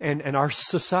 And our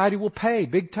society will pay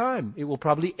big time. It will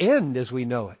probably end as we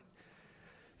know it.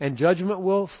 And judgment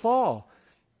will fall.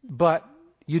 But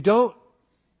you don't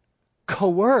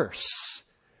coerce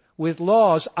with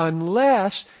laws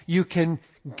unless you can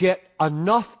get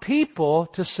enough people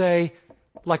to say,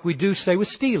 like we do say with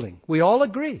stealing. We all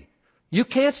agree. You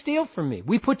can't steal from me.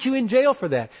 We put you in jail for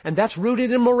that. And that's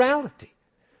rooted in morality.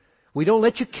 We don't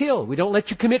let you kill. We don't let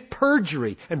you commit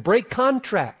perjury and break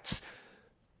contracts.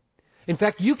 In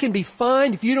fact, you can be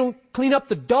fined if you don't clean up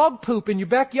the dog poop in your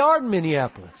backyard in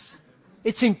Minneapolis.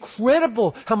 It's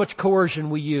incredible how much coercion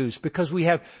we use because we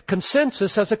have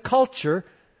consensus as a culture.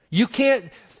 You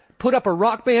can't put up a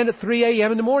rock band at 3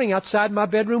 a.m. in the morning outside my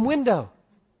bedroom window.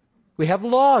 We have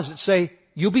laws that say,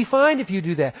 you'll be fined if you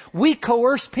do that. We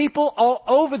coerce people all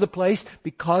over the place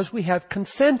because we have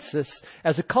consensus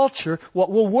as a culture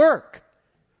what will work.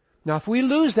 Now, if we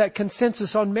lose that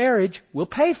consensus on marriage, we'll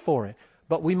pay for it,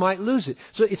 but we might lose it.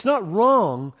 So it's not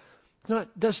wrong.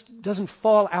 Doesn't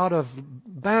fall out of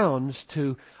bounds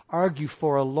to argue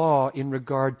for a law in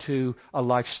regard to a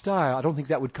lifestyle. I don't think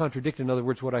that would contradict, in other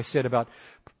words, what I said about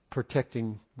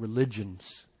protecting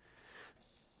religions.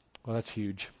 Well, that's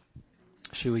huge.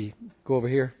 Should we go over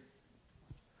here?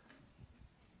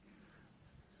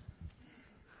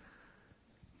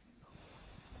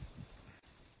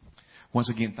 Once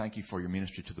again, thank you for your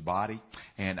ministry to the body.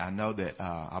 And I know that,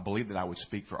 I believe that I would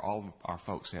speak for all of our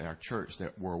folks at our church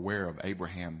that were aware of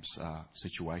Abraham's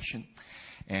situation.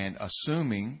 And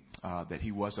assuming that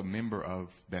he was a member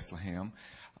of Bethlehem,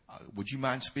 would you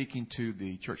mind speaking to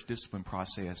the church discipline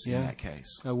process in that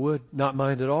case? I would. Not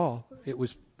mind at all. It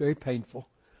was very painful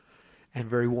and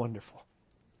very wonderful.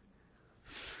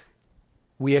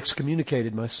 We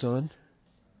excommunicated my son.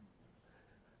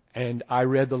 And I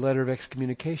read the letter of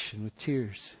excommunication with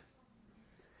tears.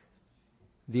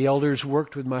 The elders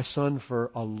worked with my son for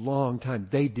a long time.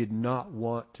 They did not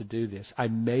want to do this. I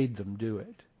made them do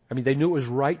it. I mean, they knew it was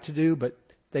right to do, but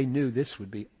they knew this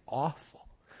would be awful.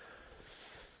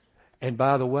 And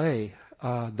by the way,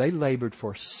 they labored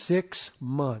for 6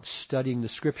 months studying the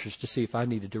scriptures to see if I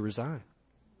needed to resign.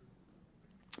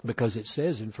 Because it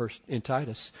says in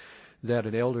Titus that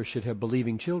an elder should have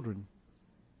believing children.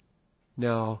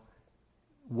 Now,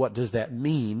 what does that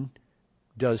mean?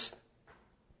 Does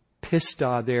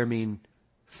pista there mean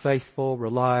faithful,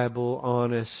 reliable,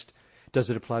 honest? Does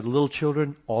it apply to little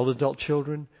children, all adult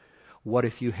children? What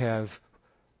if you have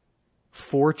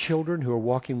 4 children who are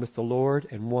walking with the Lord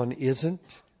and one isn't?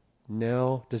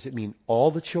 Now, does it mean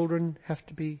all the children have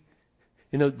to be?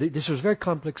 You know, this was a very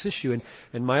complex issue,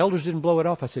 and my elders didn't blow it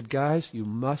off. I said, guys, you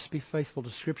must be faithful to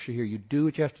Scripture here. You do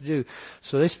what you have to do.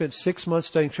 So they spent 6 months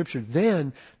studying Scripture.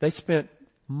 Then they spent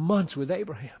months with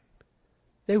Abraham.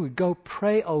 They would go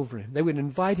pray over him. They would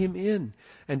invite him in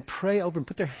and pray over him,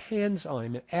 put their hands on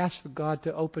him and ask for God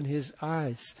to open his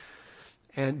eyes.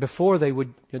 And before they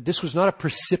would, this was not a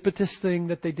precipitous thing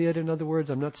that they did. In other words,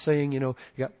 I'm not saying, you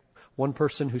got one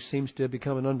person who seems to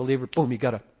become an unbeliever, boom, you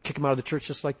got to kick him out of the church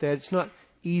just like that. It's not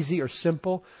easy or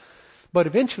simple. But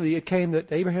eventually it came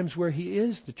that Abraham's where he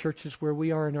is. The church is where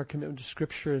we are in our commitment to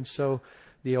Scripture. And so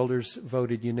the elders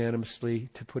voted unanimously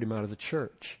to put him out of the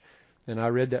church. And I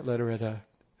read that letter at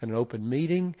at an open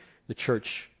meeting. The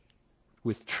church,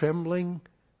 with trembling,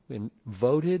 and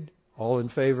voted all in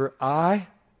favor. Aye.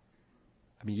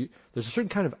 I mean, there's a certain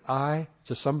kind of aye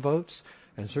to some votes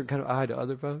and a certain kind of aye to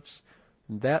other votes.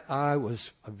 And that aye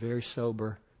was a very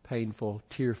sober, painful,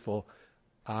 tearful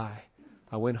aye.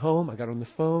 I went home. I got on the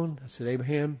phone. I said,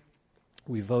 Abraham,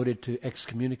 we voted to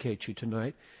excommunicate you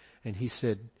tonight. And he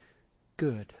said,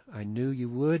 good. I knew you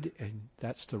would, and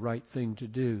that's the right thing to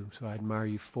do. So I admire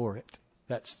you for it.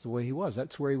 That's the way he was.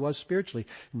 That's where he was spiritually.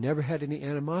 Never had any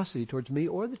animosity towards me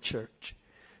or the church.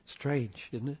 Strange,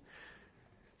 isn't it?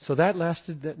 So that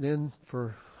lasted then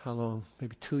for how long?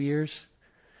 Maybe 2 years.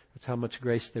 That's how much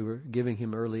grace they were giving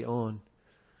him early on.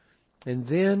 And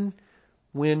then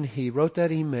when he wrote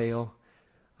that email,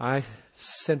 I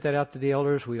sent that out to the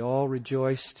elders. We all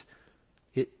rejoiced.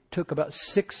 It took about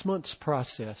 6 months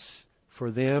process for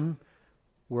them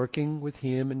working with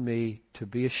him and me to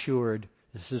be assured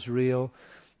this is real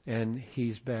and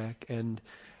he's back. And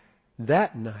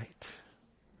that night,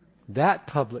 that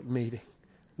public meeting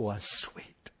was sweet.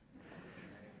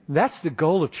 That's the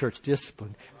goal of church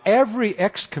discipline. Every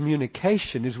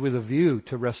excommunication is with a view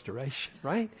to restoration,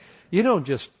 right? You don't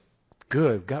just,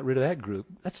 good, got rid of that group.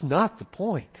 That's not the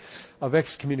point of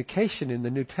excommunication in the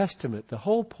New Testament. The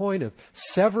whole point of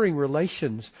severing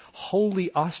relations,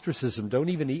 holy ostracism, don't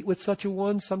even eat with such a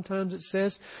one, sometimes it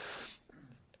says.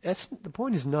 The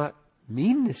point is not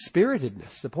meanness,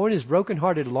 spiritedness. The point is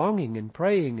broken-hearted longing and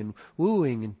praying and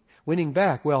wooing and winning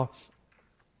back. Well,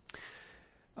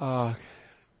 a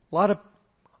lot of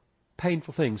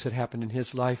painful things had happened in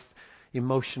his life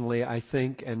emotionally, I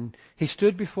think. And he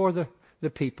stood before the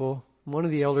people. One of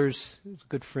the elders, a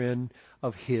good friend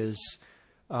of his,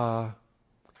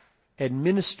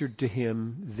 administered to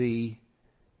him the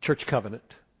church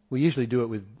covenant. We usually do it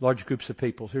with large groups of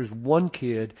people. So here's one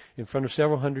kid in front of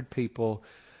several hundred people.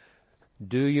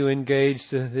 Do you engage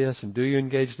to this and do you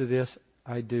engage to this?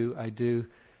 I do.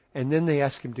 And then they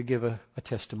ask him to give a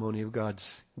testimony of God's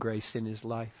grace in his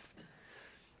life.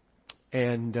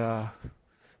 And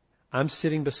I'm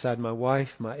sitting beside my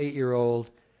wife, my 8-year-old,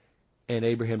 and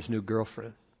Abraham's new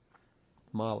girlfriend,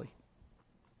 Molly,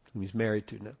 whom he's married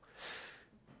to now.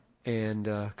 And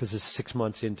because it's 6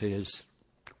 months into his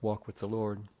walk with the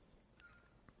Lord.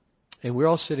 And we're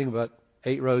all sitting about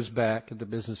 8 rows back at the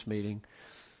business meeting.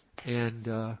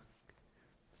 And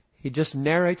he just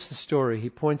narrates the story. He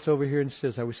points over here and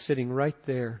says, I was sitting right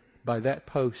there by that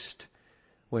post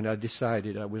when I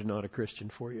decided I was not a Christian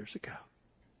 4 years ago.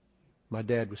 My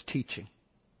dad was teaching.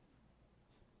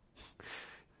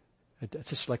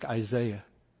 Just like Isaiah,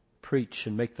 preach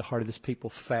and make the heart of this people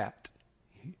fat.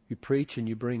 You preach and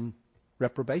you bring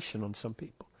reprobation on some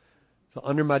people. So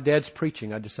under my dad's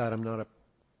preaching, I decide I'm not a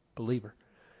believer.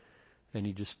 And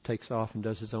he just takes off and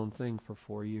does his own thing for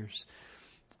 4 years.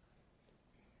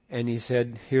 And he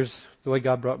said, here's the way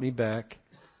God brought me back.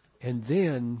 And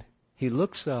then he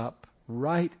looks up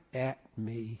right at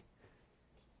me.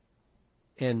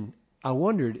 And I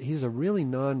wondered, he's a really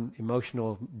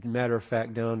non-emotional,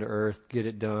 matter-of-fact, down-to-earth, get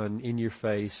it done,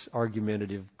 in-your-face,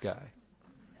 argumentative guy.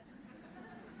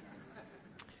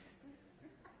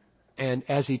 And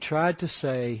as he tried to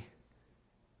say,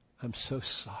 I'm so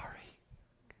sorry.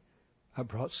 I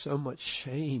brought so much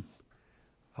shame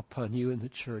upon you in the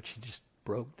church. He just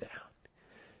broke down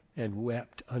and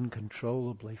wept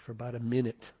uncontrollably for about a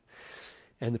minute.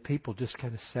 And the people just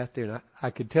kind of sat there, and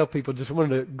I could tell people just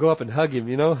wanted to go up and hug him,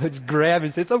 just grab him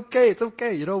and say, it's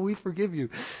okay, we forgive you.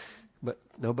 But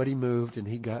nobody moved, and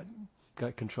he got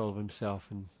control of himself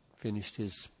and finished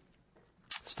his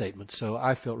statement. So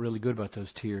I felt really good about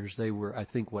those tears. They were, I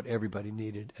think, what everybody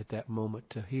needed at that moment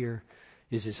to hear.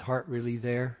 Is his heart really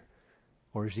there?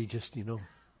 Or is he just,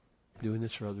 doing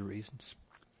this for other reasons?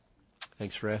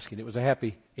 Thanks for asking. It was a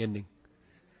happy ending.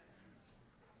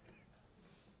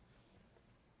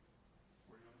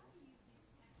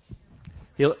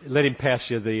 Let him pass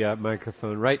you the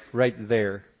microphone right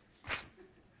there.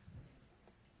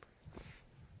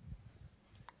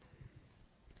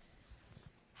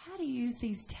 How do you use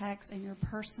these texts in your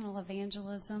personal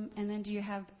evangelism? And then do you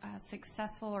have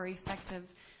successful or effective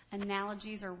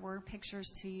analogies or word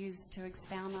pictures to use to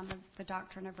expound on the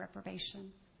doctrine of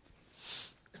reprobation?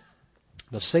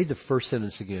 Now say the first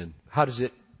sentence again. How does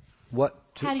it,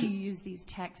 how do you use these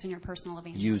texts in your personal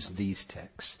evangelism? Use these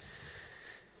texts.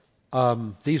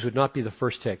 These would not be the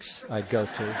first texts I'd go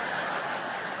to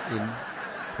in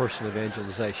personal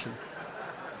evangelization.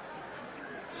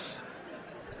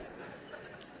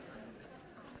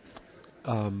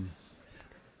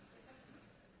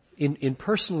 In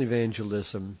personal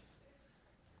evangelism,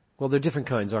 well, there are different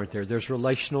kinds, aren't there? There's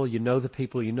relational, you know the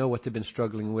people, you know what they've been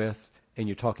struggling with, and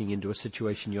you're talking into a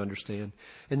situation you understand.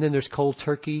 And then there's cold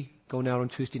turkey, going out on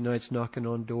Tuesday nights, knocking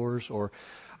on doors, or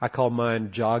I call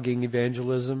mine jogging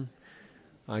evangelism.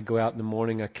 I go out in the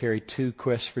morning, I carry 2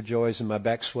 Quest for Joys in my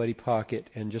back sweaty pocket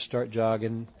and just start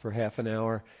jogging for half an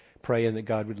hour, praying that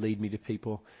God would lead me to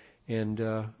people. And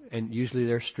usually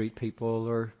they're street people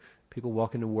or people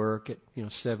walking to work at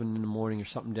 7 in the morning or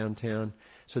something downtown.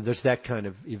 So there's that kind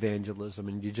of evangelism,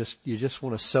 and you just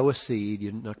want to sow a seed.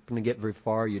 You're not going to get very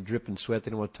far. You're dripping sweat.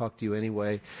 They don't want to talk to you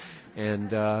anyway,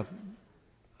 and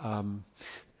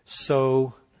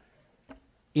so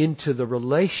into the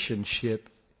relationship,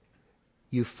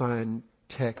 you find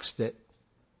texts that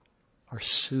are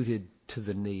suited to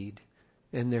the need,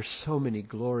 and there's so many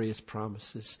glorious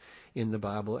promises in the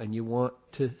Bible, and you want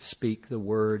to speak the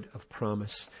word of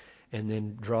promise, and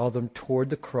then draw them toward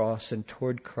the cross and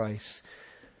toward Christ.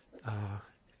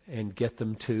 And get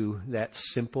them to that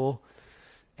simple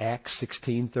Acts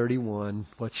 16:31.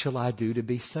 What shall I do to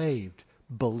be saved?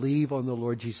 Believe on the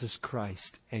Lord Jesus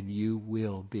Christ and you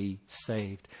will be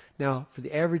saved. Now, for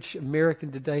the average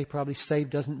American today, probably saved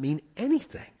doesn't mean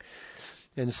anything.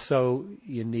 And so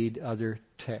you need other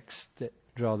texts that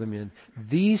draw them in.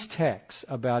 These texts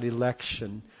about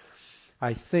election,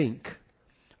 I think,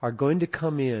 are going to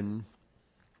come in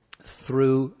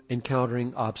through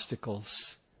encountering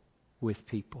obstacles with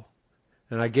people.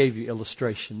 And I gave you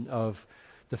illustration of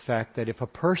the fact that if a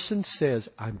person says,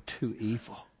 I'm too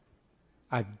evil,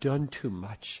 I've done too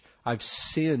much, I've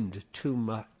sinned too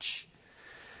much.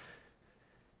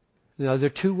 Now, there are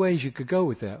 2 ways you could go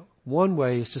with that. One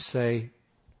way is to say,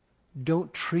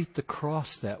 don't treat the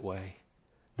cross that way.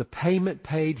 The payment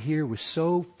paid here was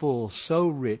so full, so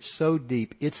rich, so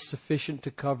deep, it's sufficient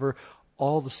to cover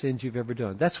all the sins you've ever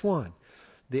done. That's one.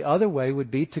 The other way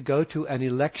would be to go to an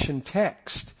election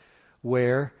text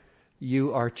where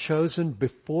you are chosen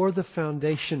before the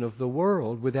foundation of the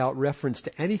world without reference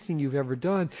to anything you've ever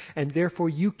done, and therefore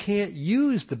you can't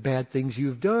use the bad things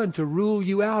you've done to rule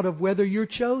you out of whether you're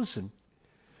chosen.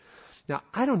 Now,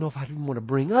 I don't know if I even want to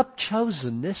bring up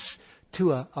chosenness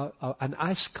to an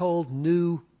ice-cold,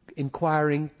 new,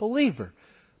 inquiring believer,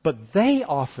 but they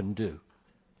often do.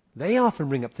 They often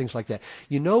bring up things like that.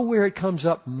 You know where it comes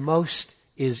up most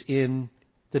is in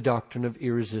the doctrine of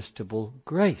irresistible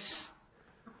grace.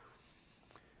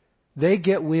 They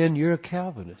get wind you're a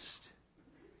Calvinist.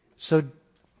 So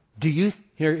do you,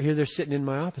 here they're sitting in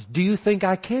my office, do you think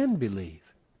I can believe?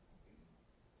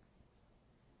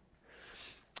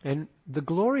 And the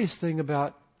glorious thing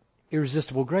about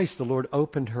irresistible grace, the Lord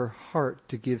opened her heart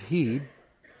to give heed,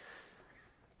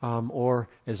 or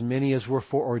as many as were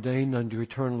foreordained unto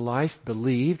eternal life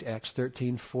believed, Acts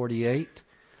 13:48.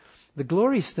 The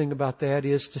glorious thing about that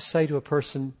is to say to a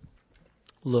person,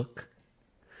 look,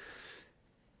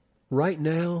 right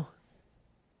now,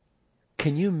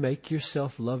 can you make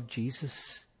yourself love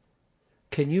Jesus?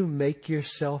 Can you make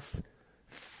yourself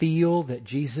feel that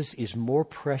Jesus is more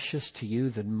precious to you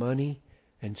than money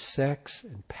and sex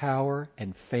and power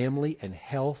and family and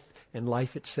health and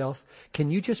life itself?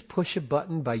 Can you just push a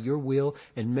button by your will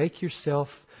and make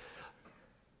yourself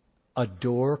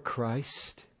adore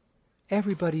Christ?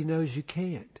 Everybody knows you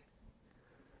can't.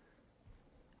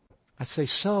 I say,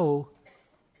 so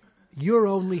your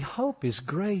only hope is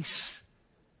grace.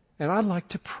 And I'd like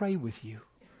to pray with you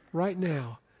right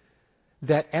now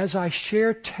that as I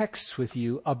share texts with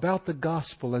you about the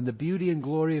gospel and the beauty and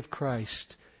glory of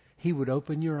Christ, He would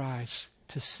open your eyes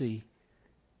to see.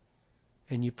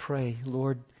 And you pray,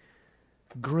 Lord,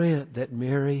 grant that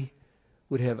Mary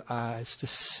would have eyes to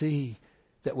see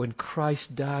that when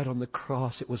Christ died on the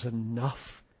cross, it was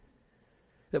enough.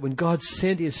 That when God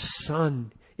sent His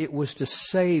Son, it was to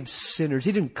save sinners.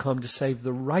 He didn't come to save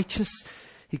the righteous.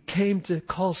 He came to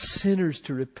call sinners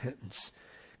to repentance.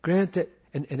 Grant that,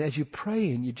 and as you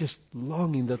pray and you're just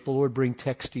longing that the Lord bring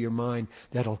text to your mind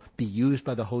that'll be used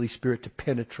by the Holy Spirit to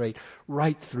penetrate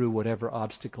right through whatever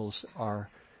obstacles are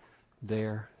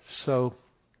there. So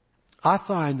I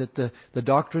find that the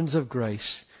doctrines of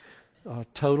grace,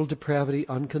 total depravity,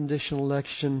 unconditional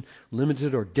election,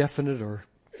 limited or definite or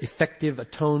effective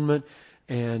atonement,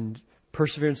 and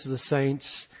perseverance of the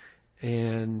saints,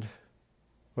 and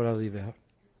what did I leave out?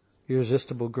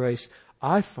 Irresistible grace.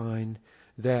 I find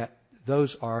that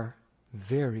those are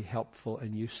very helpful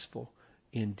and useful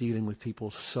in dealing with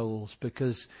people's souls,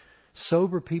 because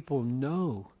sober people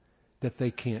know that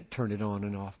they can't turn it on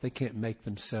and off. They can't make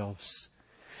themselves.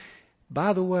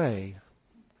 By the way,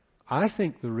 I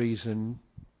think the reason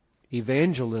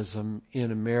evangelism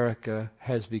in America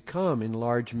has become, in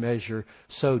large measure,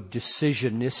 so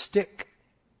decisionistic,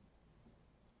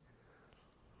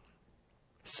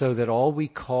 so that all we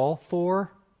call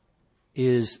for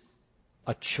is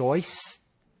a choice,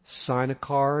 sign a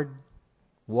card,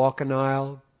 walk an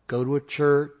aisle, go to a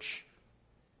church,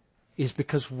 is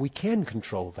because we can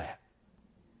control that.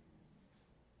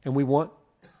 And we want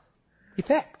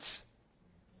effects.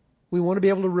 We want to be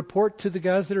able to report to the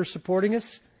guys that are supporting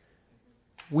us,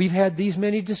 we've had these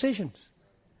many decisions.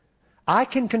 I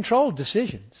can control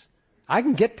decisions. I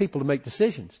can get people to make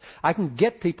decisions. I can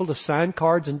get people to sign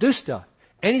cards and do stuff.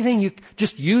 Anything you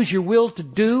just use your will to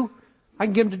do, I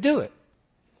can get them to do it.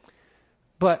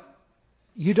 But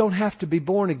you don't have to be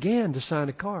born again to sign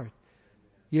a card.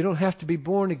 You don't have to be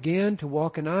born again to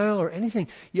walk an aisle or anything.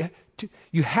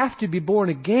 You have to be born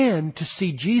again to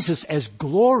see Jesus as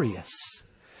glorious,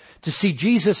 to see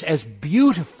Jesus as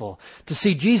beautiful, to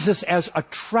see Jesus as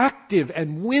attractive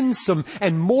and winsome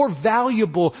and more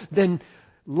valuable than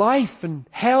life and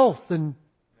health and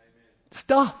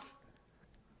stuff.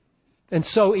 And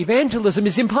so evangelism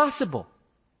is impossible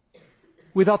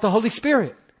without the Holy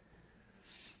Spirit.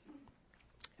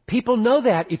 People know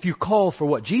that if you call for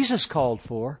what Jesus called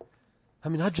for. I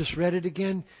mean, I just read it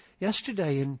again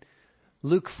yesterday in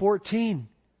Luke 14.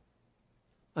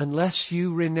 Unless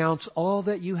you renounce all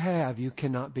that you have, you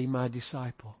cannot be my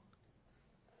disciple.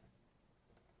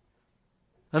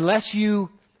 Unless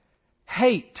you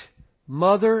hate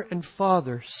mother and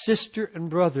father, sister and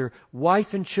brother,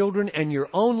 wife and children, and your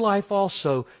own life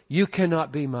also, you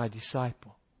cannot be my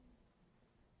disciple.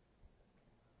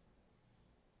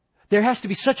 There has to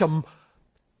be such an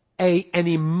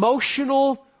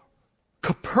emotional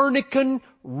Copernican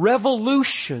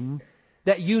revolution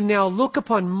that you now look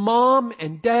upon mom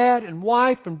and dad and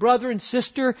wife and brother and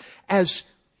sister as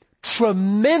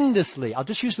tremendously, I'll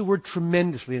just use the word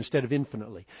tremendously instead of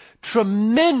infinitely,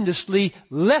 tremendously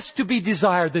less to be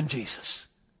desired than Jesus.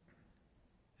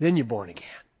 Then you're born again.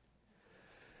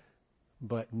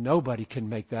 But nobody can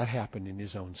make that happen in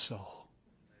his own soul.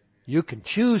 You can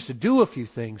choose to do a few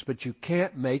things, but you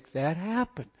can't make that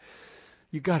happen.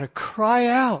 You gotta cry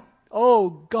out, oh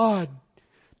God,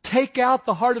 take out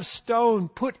the heart of stone,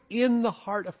 put in the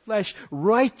heart of flesh,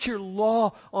 write your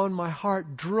law on my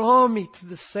heart, draw me to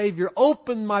the Savior,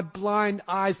 open my blind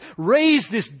eyes, raise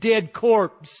this dead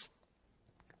corpse.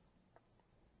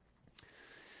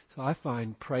 So I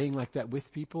find praying like that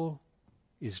with people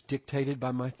is dictated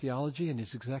by my theology and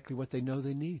is exactly what they know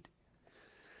they need.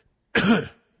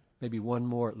 Maybe one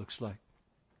more, it looks like.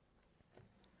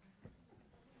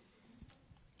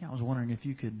 Yeah, I was wondering if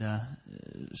you could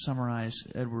summarize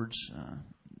Edward's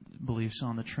beliefs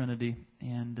on the Trinity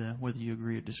and whether you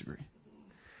agree or disagree.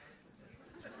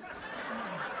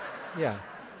 Yeah.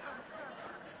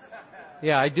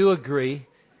 Yeah, I do agree.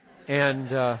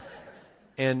 And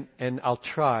I'll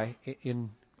try in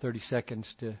 30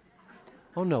 seconds to...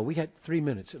 Oh no, we had 3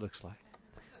 minutes, it looks like.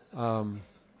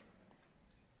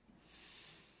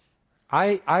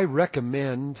 I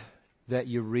recommend that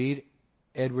you read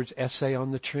Edward's essay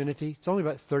on the Trinity. It's only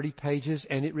about 30 pages,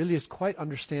 and it really is quite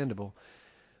understandable,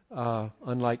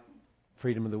 unlike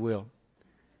Freedom of the Will,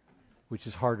 which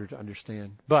is harder to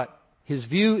understand. But his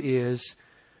view is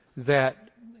that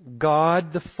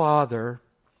God the Father,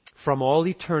 from all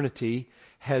eternity,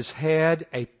 has had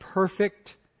a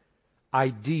perfect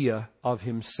idea of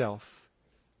himself,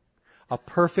 a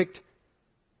perfect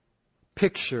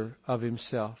picture of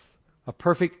himself, a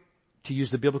perfect, to use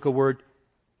the biblical word,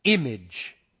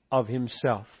 image of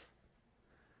himself.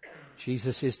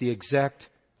 Jesus is the exact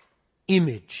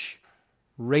image,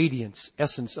 radiance,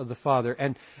 essence of the Father.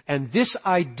 And this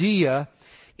idea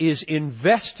is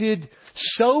invested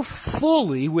so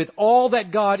fully with all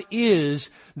that God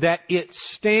is that it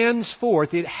stands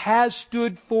forth, it has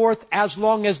stood forth as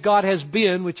long as God has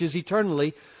been, which is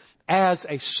eternally, as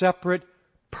a separate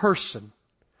person.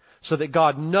 So that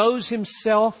God knows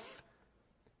himself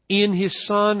in his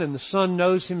Son, and the Son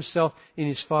knows himself in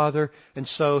his Father. And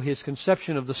so his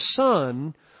conception of the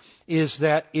Son is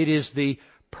that it is the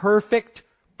perfect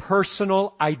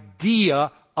personal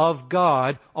idea of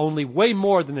God, only way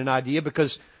more than an idea,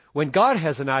 because when God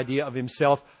has an idea of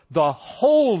himself, the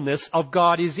wholeness of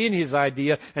God is in his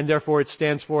idea, and therefore it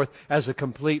stands forth as a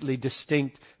completely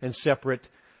distinct and separate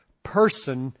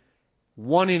person,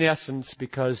 one in essence,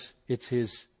 because it's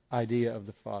his idea of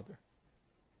the Father.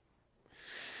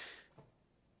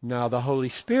 Now, the Holy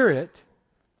Spirit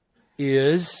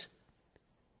is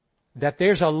that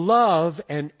there's a love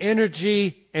and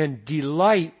energy and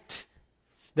delight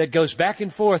that goes back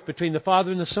and forth between the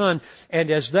Father and the Son. And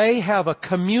as they have a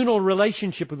communal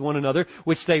relationship with one another,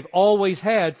 which they've always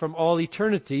had from all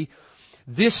eternity,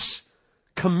 this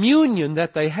communion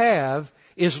that they have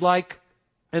is like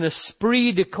an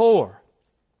esprit de corps,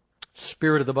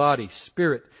 spirit of the body,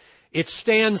 spirit. It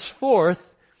stands forth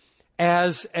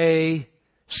as a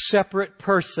separate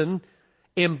person,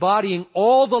 embodying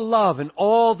all the love and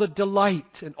all the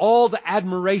delight and all the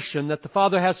admiration that the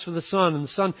Father has for the Son and the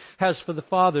Son has for the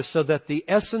Father, so that the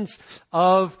essence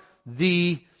of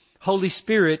the Holy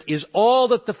Spirit is all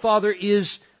that the Father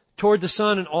is toward the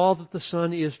Son and all that the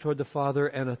Son is toward the Father,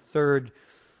 and a third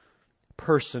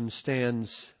person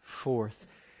stands forth.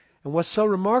 And what's so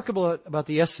remarkable about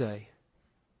the essay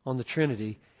on the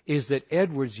Trinity is that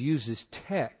Edwards uses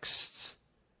texts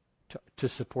to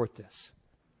support this.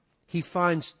 He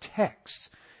finds texts,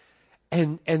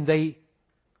 and they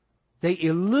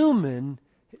illumine,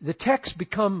 the texts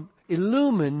become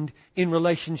illumined in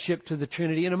relationship to the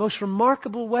Trinity in a most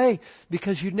remarkable way,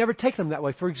 because you'd never take them that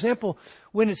way. For example,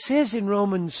 when it says in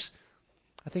Romans,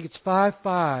 I think it's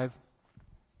 5:5,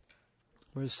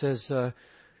 where it says,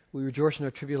 we rejoice in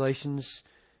our tribulations,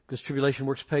 because tribulation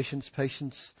works patience,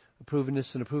 patience,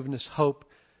 approvingness, and approvingness, hope.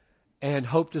 And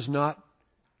hope does not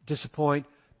disappoint,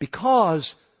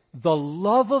 because the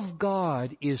love of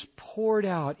God is poured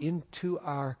out into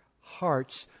our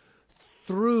hearts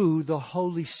through the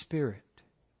Holy Spirit.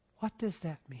 What does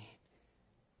that mean?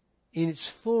 In its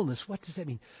fullness, what does that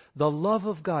mean? The love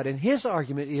of God. And his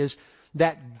argument is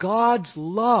that God's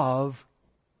love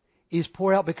is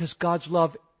poured out because God's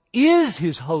love is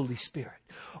His Holy Spirit.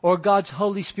 Or God's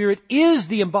Holy Spirit is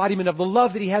the embodiment of the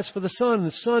love that He has for the Son and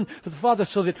the Son for the Father,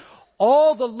 so that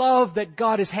all the love that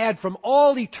God has had from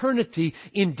all eternity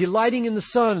in delighting in the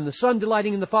Son and the Son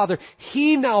delighting in the Father,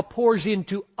 He now pours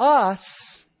into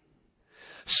us,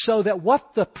 so that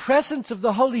what the presence of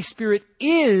the Holy Spirit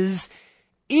is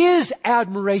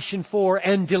admiration for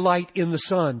and delight in the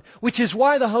Son, which is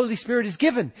why the Holy Spirit is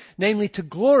given, namely to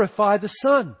glorify the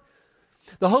Son.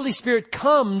 The Holy Spirit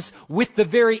comes with the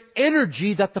very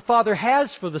energy that the Father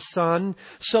has for the Son,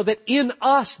 so that in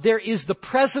us there is the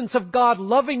presence of God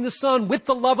loving the Son with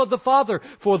the love of the Father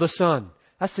for the Son.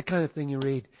 That's the kind of thing you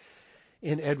read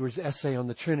in Edwards' essay on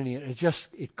the Trinity. And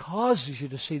it causes you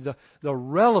to see the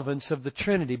relevance of the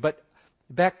Trinity. But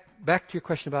back to your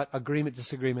question about agreement,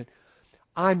 disagreement.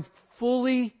 I'm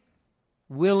fully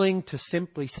willing to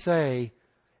simply say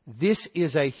this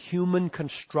is a human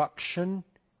construction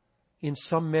in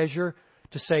some measure,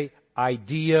 to say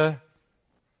idea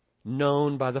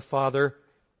known by the Father,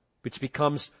 which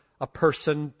becomes a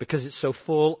person because it's so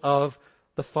full of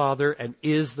the Father and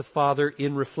is the Father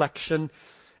in reflection.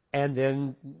 And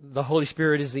then the Holy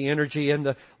Spirit is the energy and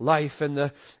the life and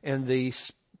the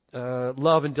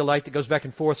love and delight that goes back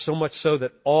and forth, so much so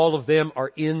that all of them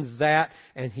are in that,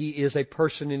 and He is a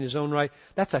person in His own right.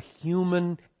 That's a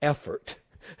human effort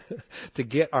to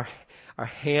get our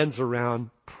hands around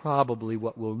probably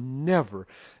what will never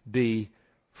be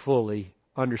fully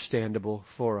understandable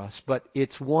for us. But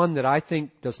it's one that I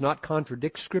think does not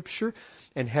contradict Scripture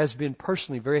and has been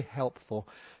personally very helpful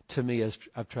to me as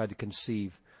I've tried to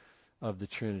conceive of the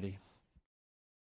Trinity.